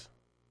flags.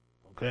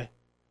 Okay?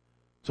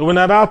 So we're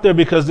not out there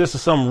because this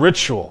is some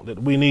ritual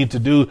that we need to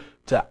do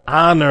to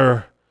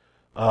honor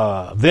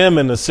them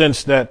in the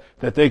sense that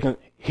they can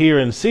hear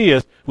and see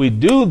us. We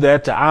do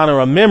that to honor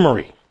a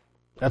memory.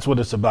 That's what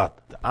it's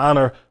about, to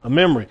honor a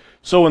memory.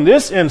 So in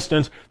this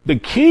instance, the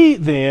key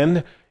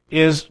then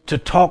is to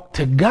talk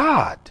to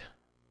God.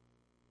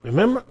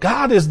 Remember,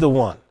 God is the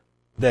one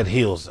that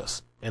heals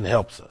us and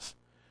helps us.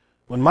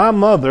 When my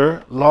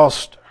mother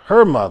lost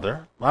her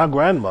mother, my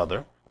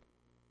grandmother,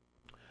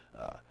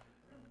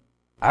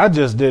 I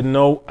just didn't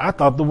know. I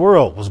thought the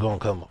world was going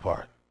to come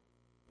apart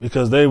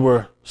because they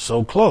were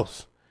so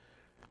close.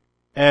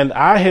 And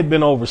I had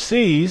been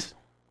overseas.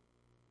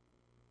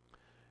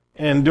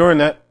 And during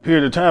that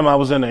period of time, I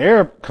was in the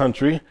Arab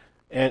country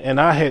and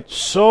I had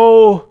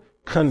so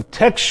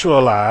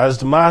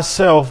contextualized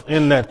myself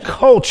in that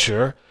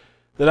culture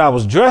that I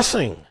was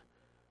dressing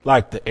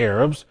like the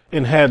Arabs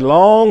and had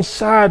long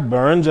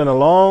sideburns and a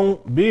long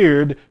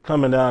beard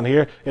coming down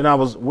here. And I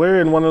was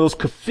wearing one of those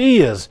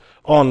keffiyehs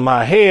on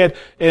my head.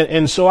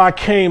 And so I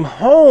came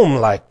home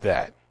like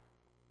that.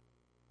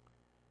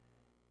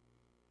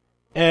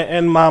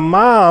 And my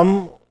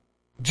mom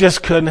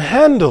just couldn't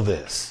handle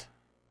this.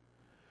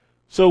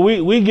 So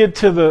we get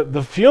to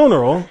the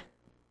funeral.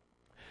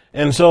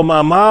 And so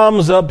my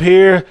mom's up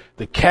here,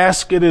 the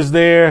casket is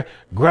there,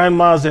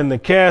 grandma's in the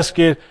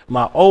casket,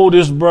 my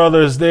oldest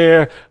brother is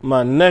there,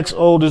 my next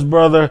oldest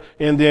brother,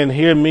 and then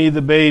here me,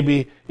 the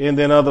baby, and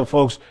then other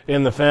folks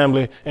in the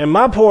family. And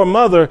my poor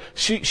mother,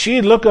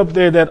 she'd look up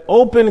there, that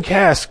open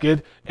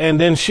casket, and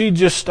then she'd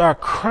just start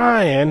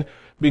crying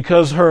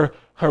because her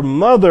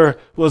mother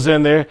was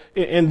in there,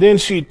 and then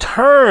she'd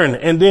turn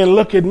and then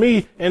look at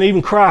me and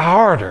even cry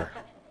harder.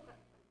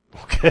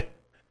 Okay?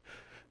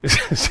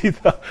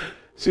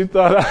 She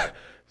thought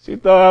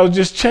I was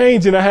just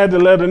changing. I had to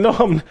let her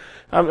know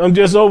I'm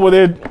just over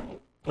there,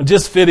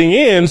 just fitting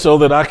in so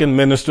that I can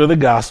minister the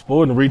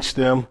gospel and reach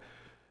them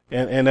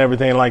and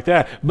everything like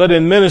that. But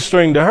in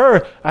ministering to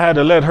her, I had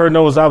to let her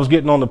know as I was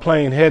getting on the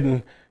plane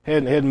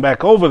heading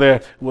back over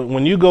there.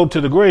 When you go to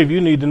the grave, you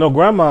need to know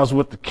grandma's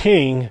with the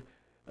king.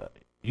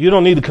 You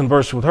don't need to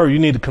converse with her. You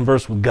need to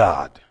converse with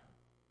God.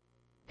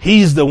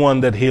 He's the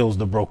one that heals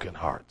the broken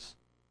hearts.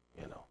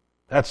 You know,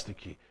 that's the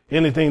key.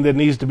 Anything that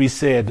needs to be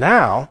said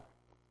now,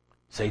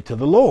 say to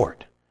the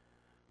Lord.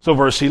 So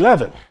verse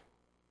 11.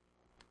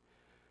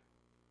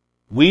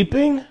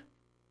 Weeping,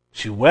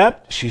 she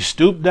wept, she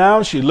stooped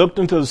down, she looked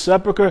into the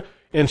sepulchre,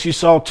 and she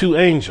saw two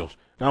angels.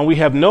 Now we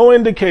have no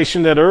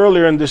indication that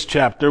earlier in this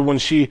chapter when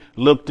she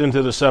looked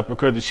into the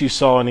sepulchre that she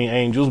saw any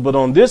angels, but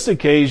on this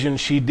occasion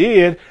she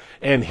did.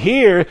 And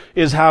here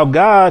is how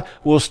God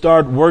will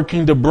start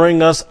working to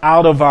bring us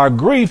out of our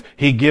grief.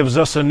 He gives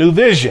us a new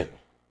vision.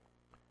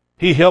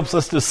 He helps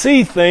us to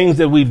see things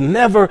that we've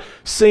never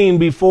seen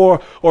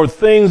before, or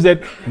things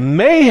that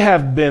may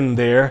have been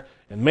there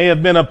and may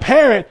have been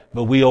apparent,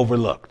 but we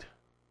overlooked.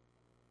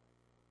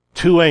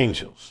 Two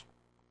angels,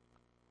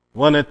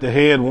 one at the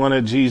head, one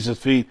at Jesus'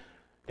 feet.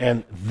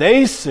 And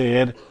they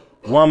said,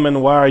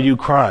 "Woman, why are you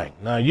crying?"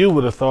 Now you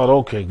would have thought,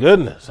 okay,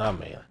 goodness, I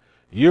mean,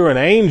 you're an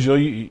angel.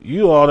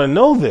 You ought to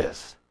know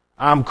this.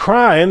 I'm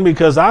crying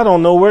because I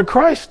don't know where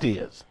Christ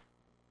is.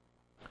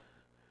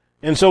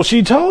 And so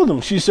she told them,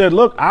 she said,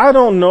 look, I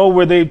don't know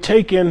where they've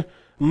taken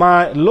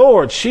my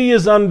Lord. She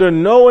is under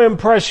no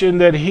impression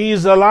that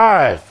he's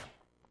alive.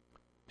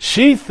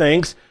 She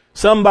thinks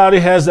somebody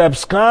has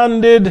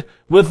absconded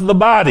with the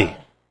body.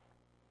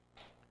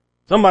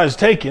 Somebody's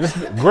taken,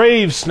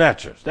 grave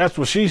snatchers. That's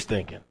what she's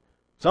thinking.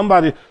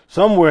 Somebody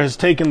somewhere has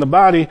taken the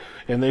body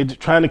and they're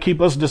trying to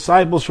keep us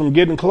disciples from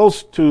getting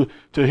close to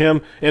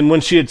him. And when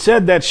she had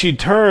said that, she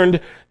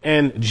turned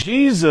and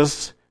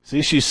Jesus,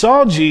 see, she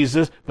saw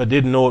Jesus, but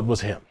didn't know it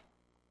was him.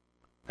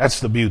 That's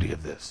the beauty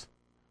of this.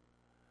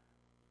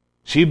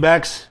 She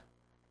backs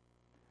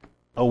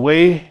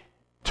away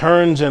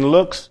turns and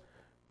looks.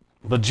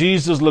 But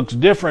Jesus looks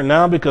different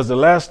now because the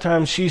last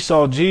time she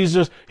saw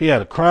Jesus, he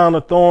had a crown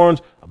of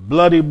thorns, a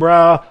bloody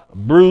brow, a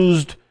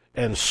bruised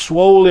and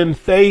swollen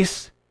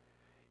face.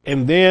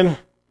 And then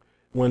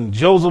when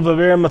Joseph of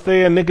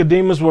Arimathea and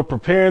Nicodemus were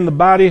preparing the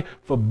body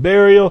for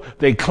burial,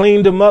 they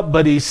cleaned him up,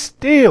 but he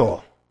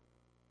still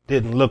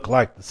didn't look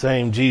like the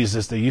same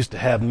Jesus they used to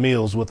have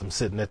meals with him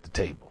sitting at the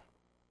table.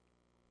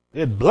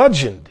 They had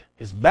bludgeoned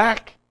his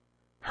back,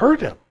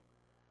 hurt him.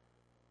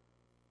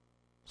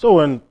 So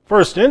in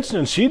first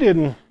instance, she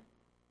didn't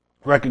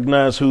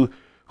recognize who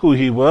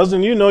he was.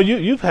 And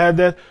you've had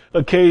that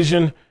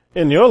occasion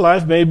in your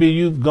life. Maybe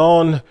you've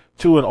gone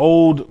to an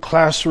old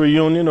class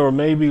reunion, or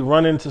maybe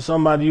run into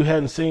somebody you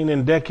hadn't seen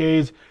in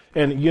decades.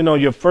 And,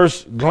 your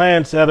first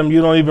glance at them, you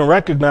don't even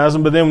recognize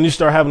them. But then when you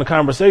start having a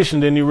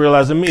conversation, then you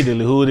realize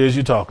immediately who it is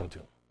you're talking to.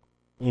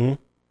 Mm-hmm.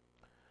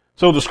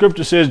 So the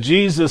scripture says,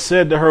 Jesus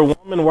said to her,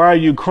 "Woman, why are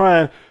you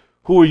crying?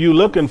 Who are you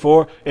looking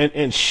for?"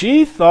 And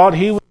she thought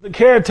he was the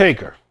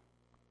caretaker.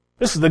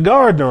 This is the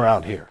gardener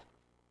out here.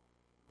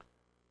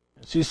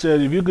 And she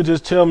said, "If you could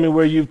just tell me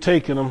where you've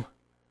taken him,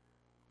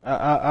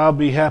 I'll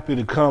be happy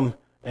to come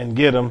and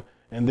get him."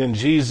 And then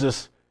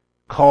Jesus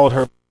called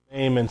her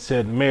name and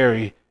said,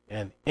 "Mary,"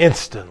 and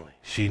instantly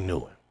she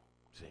knew him.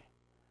 See,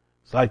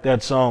 it's like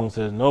that song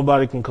says,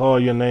 nobody can call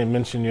your name,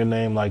 mention your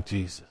name like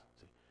Jesus.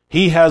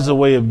 He has a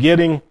way of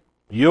getting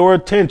your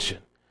attention.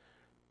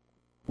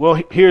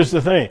 Well, here's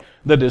the thing.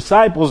 The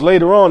disciples,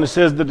 later on, it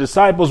says the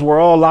disciples were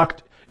all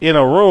locked in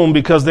a room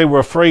because they were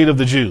afraid of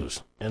the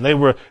Jews. And they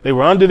were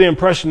under the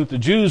impression that the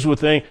Jews would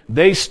think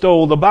they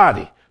stole the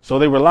body. So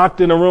they were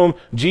locked in a room.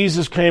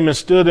 Jesus came and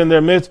stood in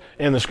their midst.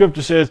 And the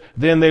scripture says,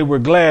 then they were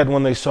glad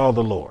when they saw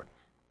the Lord.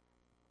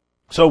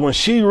 So when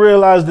she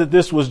realized that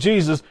this was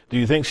Jesus, do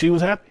you think she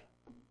was happy?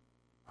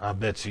 I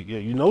bet she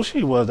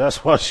was.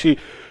 That's why she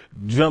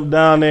jumped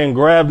down there and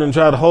grabbed him and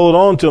tried to hold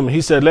on to him.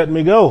 He said, "Let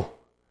me go."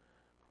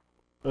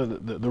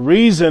 The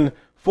reason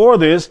for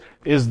this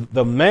is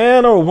the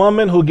man or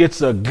woman who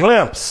gets a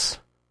glimpse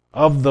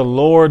of the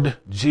Lord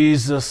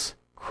Jesus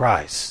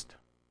Christ.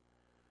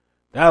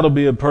 That'll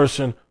be a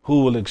person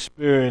who will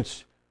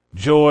experience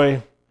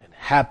joy and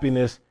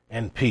happiness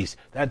and peace.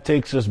 That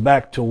takes us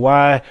back to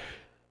why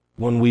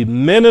when we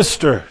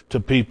minister to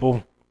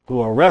people who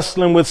are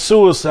wrestling with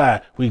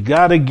suicide, we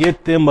got to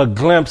get them a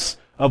glimpse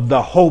of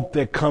the hope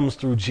that comes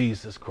through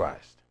Jesus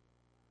Christ.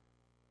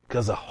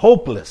 Because a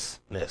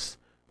hopelessness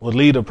will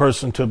lead a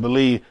person to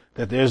believe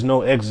that there's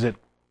no exit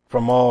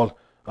from all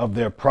of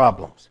their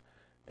problems.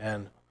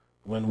 And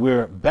when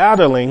we're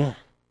battling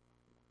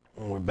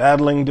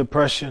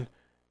depression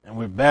and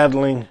we're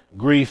battling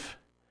grief,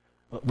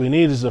 what we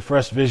need is a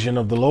fresh vision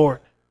of the Lord.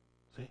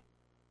 See?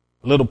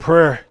 A little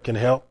prayer can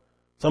help.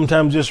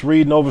 Sometimes just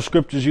reading over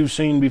scriptures you've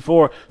seen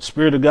before,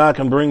 Spirit of God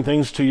can bring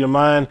things to your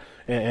mind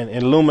and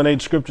illuminate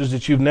scriptures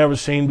that you've never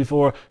seen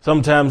before.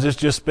 Sometimes it's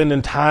just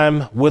spending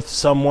time with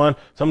someone.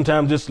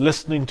 Sometimes it's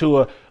listening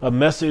to a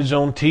message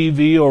on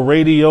TV or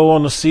radio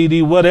on a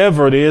CD,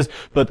 whatever it is.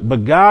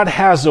 But God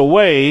has a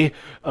way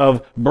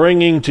of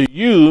bringing to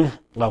you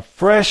a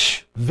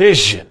fresh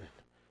vision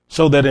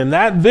so that in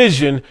that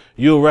vision,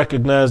 you'll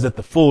recognize that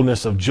the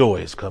fullness of joy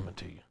is coming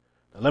to you.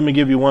 Let me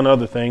give you one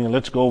other thing, and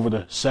let's go over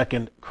to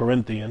 2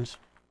 Corinthians.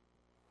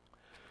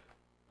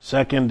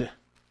 2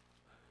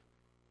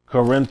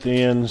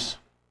 Corinthians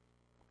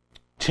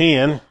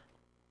 10.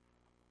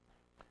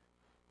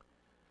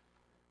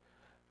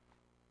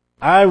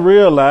 I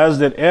realize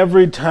that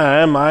every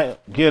time I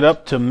get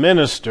up to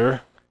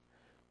minister,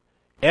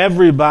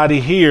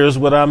 everybody hears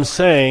what I'm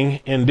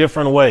saying in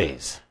different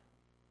ways.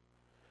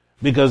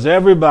 Because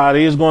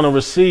everybody is going to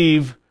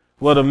receive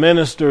what a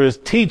minister is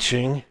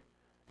teaching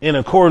in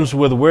accordance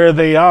with where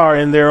they are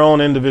in their own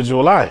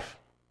individual life.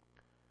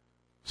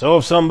 So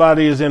if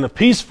somebody is in a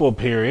peaceful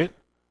period,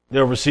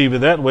 they'll receive it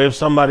that way. If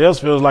somebody else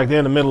feels like they're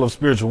in the middle of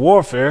spiritual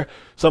warfare,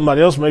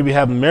 somebody else may be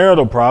having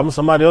marital problems,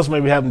 somebody else may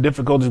be having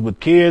difficulties with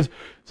kids,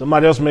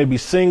 somebody else may be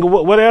single,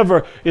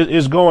 whatever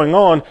is going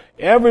on,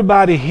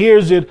 everybody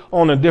hears it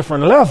on a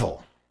different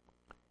level.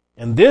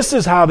 And this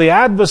is how the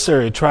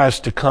adversary tries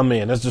to come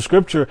in. As the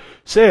scripture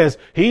says,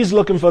 he's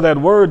looking for that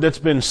word that's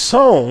been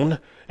sown,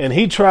 and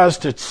he tries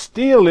to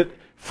steal it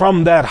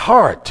from that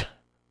heart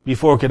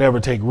before it could ever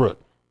take root.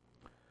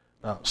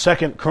 Now,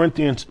 2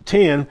 Corinthians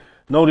 10,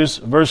 notice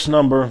verse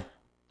number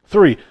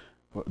 3.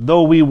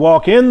 Though we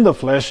walk in the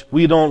flesh,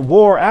 we don't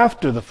war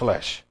after the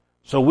flesh.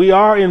 So we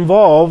are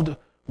involved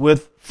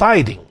with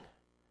fighting.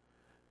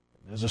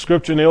 There's a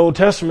scripture in the Old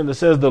Testament that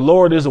says the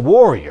Lord is a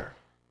warrior.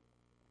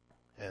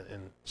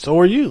 And so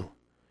are you.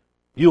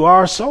 You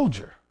are a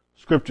soldier.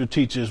 Scripture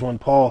teaches when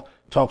Paul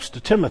talks to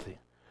Timothy.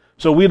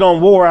 So we don't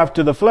war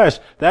after the flesh.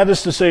 That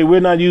is to say, we're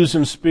not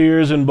using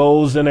spears and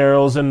bows and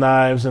arrows and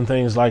knives and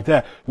things like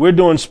that. We're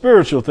doing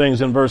spiritual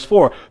things in verse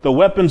 4. The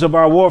weapons of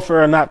our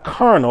warfare are not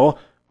carnal,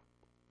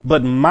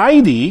 but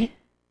mighty,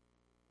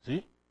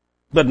 see,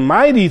 but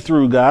mighty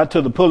through God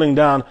to the pulling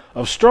down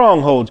of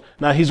strongholds.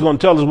 Now he's going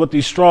to tell us what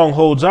these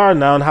strongholds are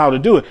now and how to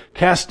do it.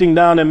 Casting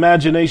down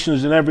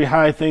imaginations and every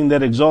high thing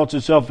that exalts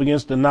itself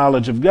against the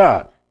knowledge of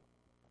God.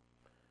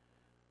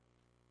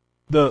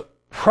 The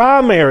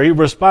primary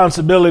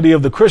responsibility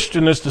of the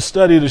Christian is to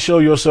study to show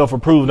yourself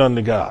approved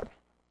unto God.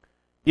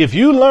 If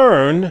you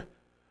learn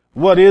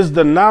what is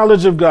the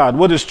knowledge of God,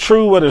 what is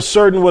true, what is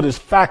certain, what is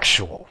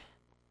factual,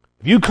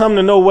 if you come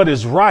to know what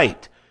is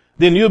right,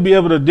 then you'll be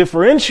able to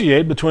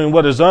differentiate between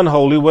what is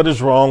unholy, what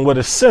is wrong, what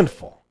is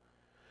sinful.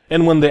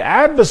 And when the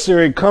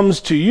adversary comes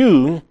to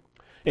you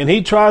and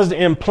he tries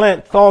to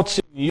implant thoughts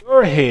in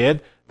your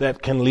head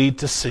that can lead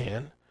to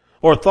sin,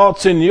 or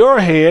thoughts in your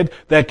head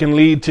that can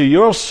lead to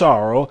your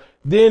sorrow,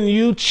 then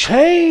you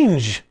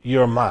change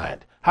your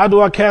mind. How do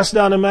I cast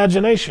down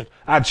imagination?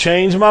 I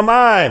change my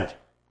mind.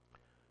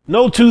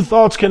 No two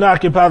thoughts can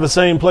occupy the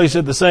same place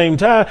at the same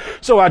time.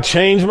 So I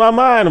change my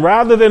mind.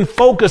 Rather than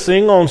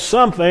focusing on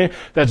something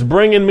that's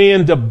bringing me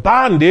into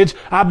bondage,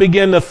 I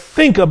begin to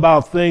think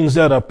about things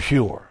that are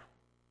pure,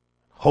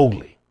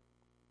 holy,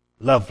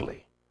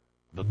 lovely,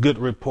 the good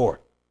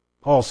report.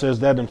 Paul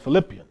says that in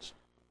Philippians.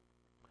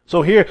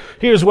 So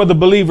here's where the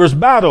believer's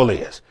battle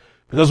is.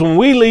 Because when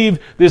we leave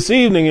this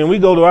evening and we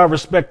go to our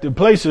respective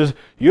places,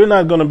 you're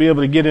not going to be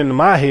able to get into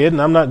my head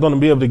and I'm not going to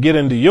be able to get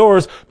into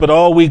yours. But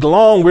all week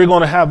long, we're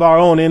going to have our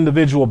own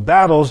individual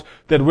battles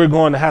that we're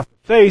going to have to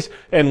face.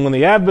 And when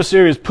the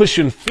adversary is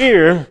pushing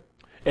fear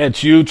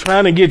at you,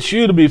 trying to get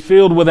you to be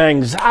filled with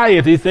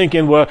anxiety,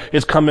 thinking, well,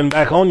 it's coming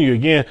back on you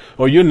again,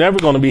 or you're never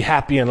going to be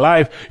happy in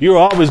life. You're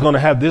always going to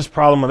have this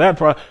problem or that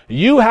problem.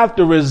 You have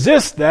to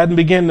resist that and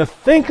begin to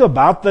think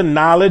about the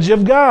knowledge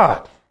of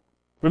God.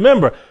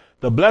 Remember,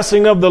 the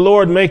blessing of the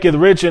Lord maketh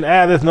rich and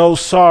addeth no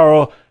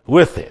sorrow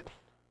with it.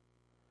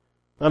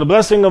 Now, the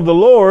blessing of the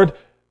Lord,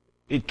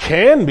 it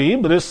can be,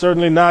 but it's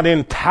certainly not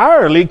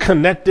entirely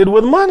connected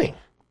with money.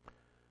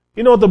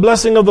 You know what the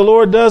blessing of the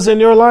Lord does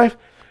in your life?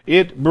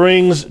 It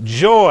brings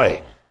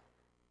joy,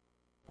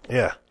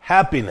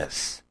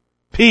 happiness,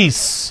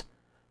 peace,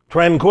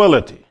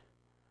 tranquility.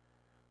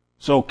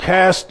 So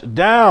cast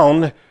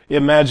down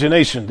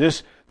imagination.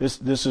 This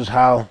is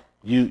how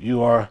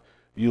you are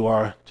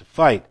to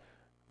fight.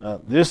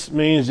 This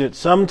means that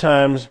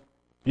sometimes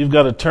you've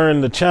got to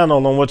turn the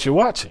channel on what you're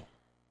watching.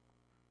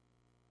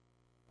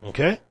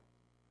 Okay?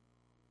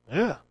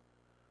 Yeah.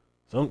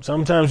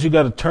 Sometimes you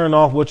got to turn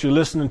off what you're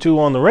listening to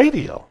on the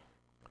radio.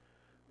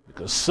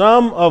 Because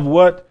some of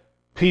what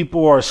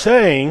people are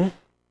saying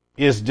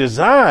is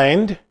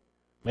designed,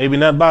 maybe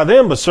not by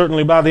them, but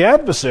certainly by the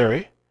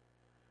adversary,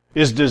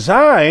 is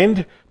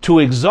designed to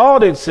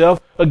exalt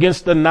itself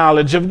against the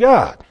knowledge of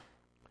God.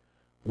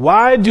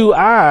 Why do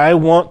I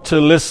want to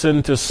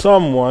listen to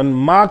someone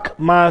mock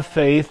my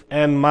faith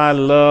and my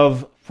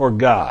love for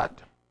God?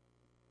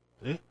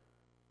 See?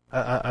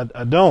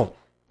 I don't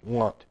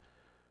want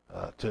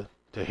to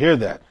hear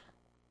that.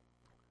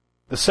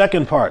 The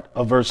second part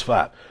of verse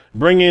 5.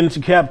 Bring into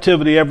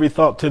captivity every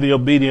thought to the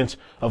obedience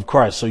of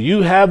Christ. So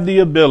you have the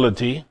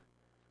ability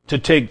to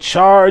take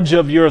charge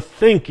of your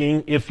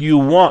thinking if you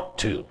want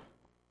to.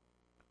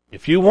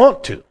 If you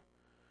want to.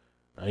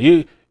 Now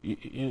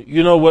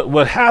you know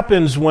what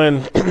happens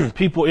when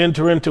people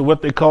enter into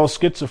what they call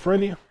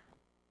schizophrenia?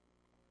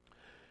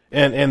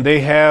 And they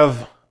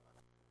have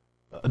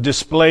a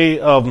display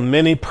of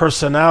many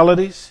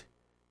personalities.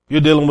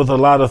 You're dealing with a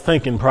lot of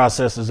thinking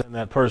processes in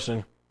that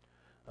person.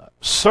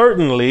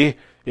 Certainly,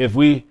 if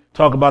we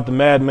talk about the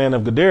madman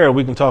of Gadara,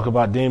 we can talk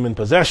about demon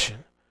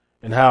possession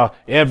and how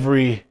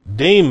every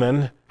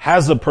demon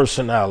has a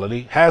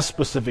personality, has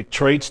specific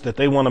traits that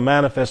they want to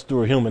manifest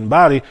through a human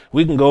body.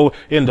 We can go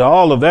into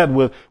all of that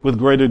with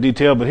greater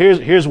detail, but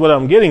here's what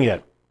I'm getting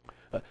at.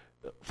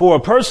 For a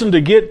person to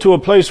get to a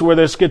place where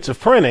they're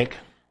schizophrenic,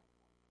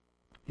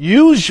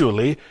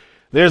 usually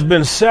there's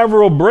been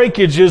several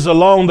breakages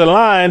along the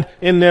line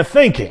in their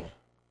thinking.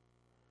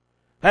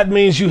 That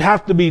means you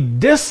have to be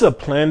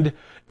disciplined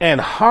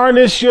and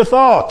harness your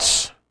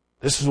thoughts.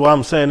 This is why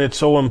I'm saying it's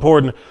so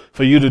important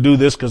for you to do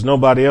this, because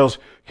nobody else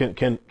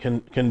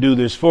can do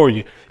this for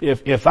you.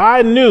 If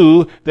I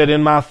knew that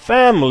in my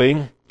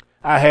family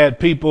I had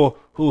people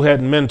who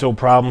had mental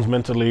problems,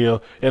 mentally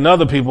ill, and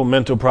other people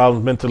mental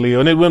problems, mentally ill,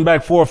 and it went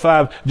back 4 or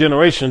 5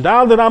 generations,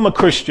 now that I'm a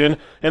Christian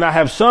and I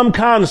have some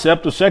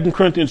concept of 2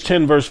 Corinthians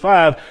 10 verse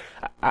 5,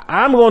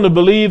 I'm going to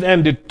believe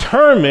and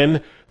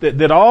determine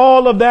that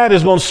all of that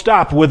is going to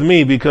stop with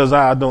me because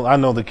I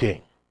know the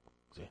King.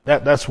 See,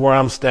 that's where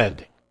I'm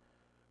standing.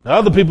 Now,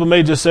 other people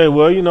may just say,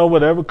 well,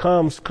 whatever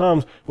comes.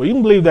 Well, you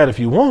can believe that if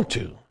you want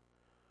to.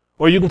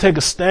 Or you can take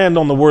a stand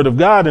on the Word of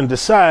God and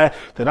decide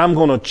that I'm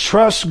going to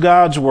trust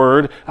God's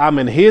Word. I'm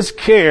in His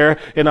care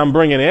and I'm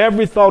bringing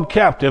every thought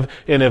captive.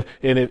 And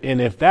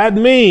if that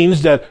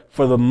means that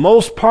for the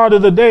most part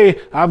of the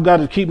day, I've got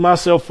to keep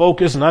myself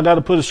focused and I got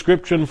to put a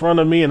scripture in front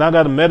of me and I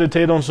got to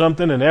meditate on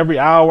something, and every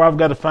hour I've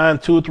got to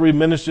find 2 or 3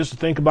 minutes just to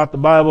think about the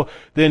Bible,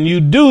 then you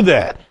do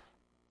that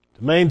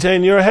to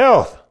maintain your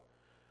health.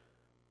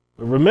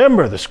 But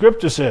remember, the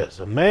scripture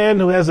says, a man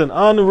who has an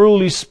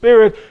unruly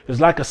spirit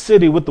is like a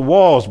city with the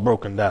walls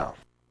broken down.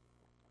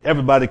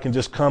 Everybody can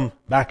just come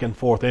back and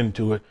forth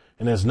into it,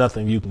 and there's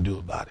nothing you can do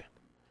about it.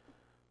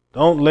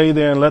 Don't lay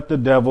there and let the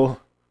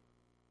devil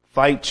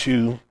fight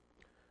you.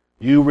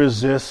 You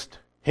resist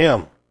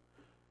him.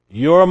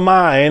 Your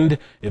mind,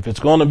 if it's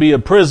going to be a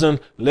prison,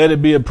 let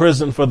it be a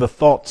prison for the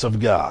thoughts of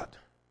God.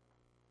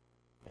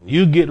 And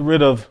you get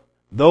rid of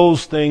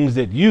those things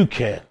that you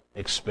can't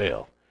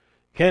expel.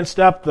 Can't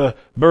stop the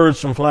birds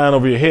from flying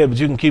over your head, but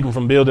you can keep them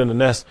from building a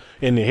nest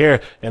in the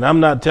air. And I'm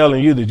not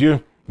telling you that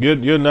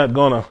you're not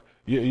gonna.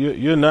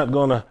 You're not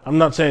gonna. I'm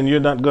not saying you're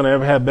not gonna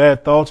ever have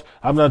bad thoughts.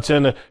 I'm not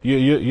saying that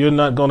you're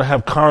not gonna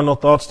have carnal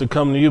thoughts to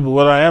come to you. But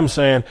what I am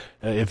saying,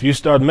 if you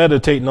start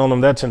meditating on them,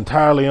 that's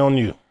entirely on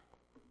you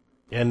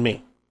and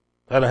me.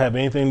 That don't have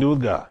anything to do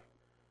with God.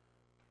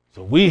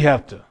 So we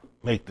have to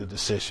make the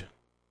decision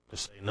to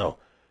say no,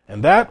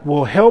 and that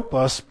will help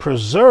us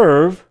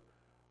preserve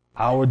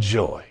our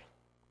joy.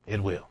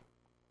 It will.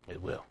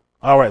 It will.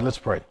 All right, let's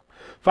pray.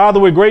 Father,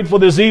 we're grateful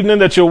this evening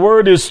that your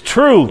word is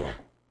true.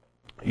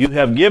 You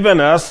have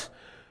given us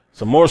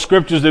some more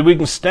scriptures that we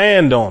can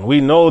stand on. We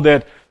know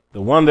that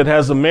the one that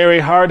has a merry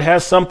heart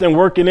has something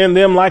working in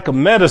them like a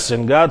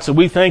medicine, God. So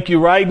we thank you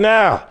right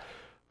now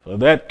for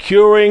that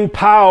curing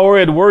power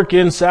at work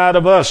inside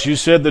of us. You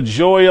said the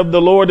joy of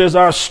the Lord is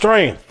our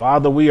strength.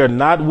 Father, we are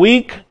not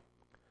weak,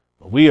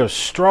 but we are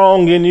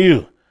strong in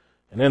you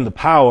and in the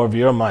power of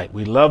your might.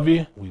 We love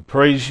you. We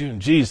praise you in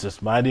Jesus'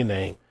 mighty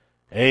name.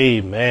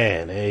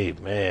 Amen.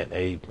 Amen.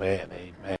 Amen. Amen.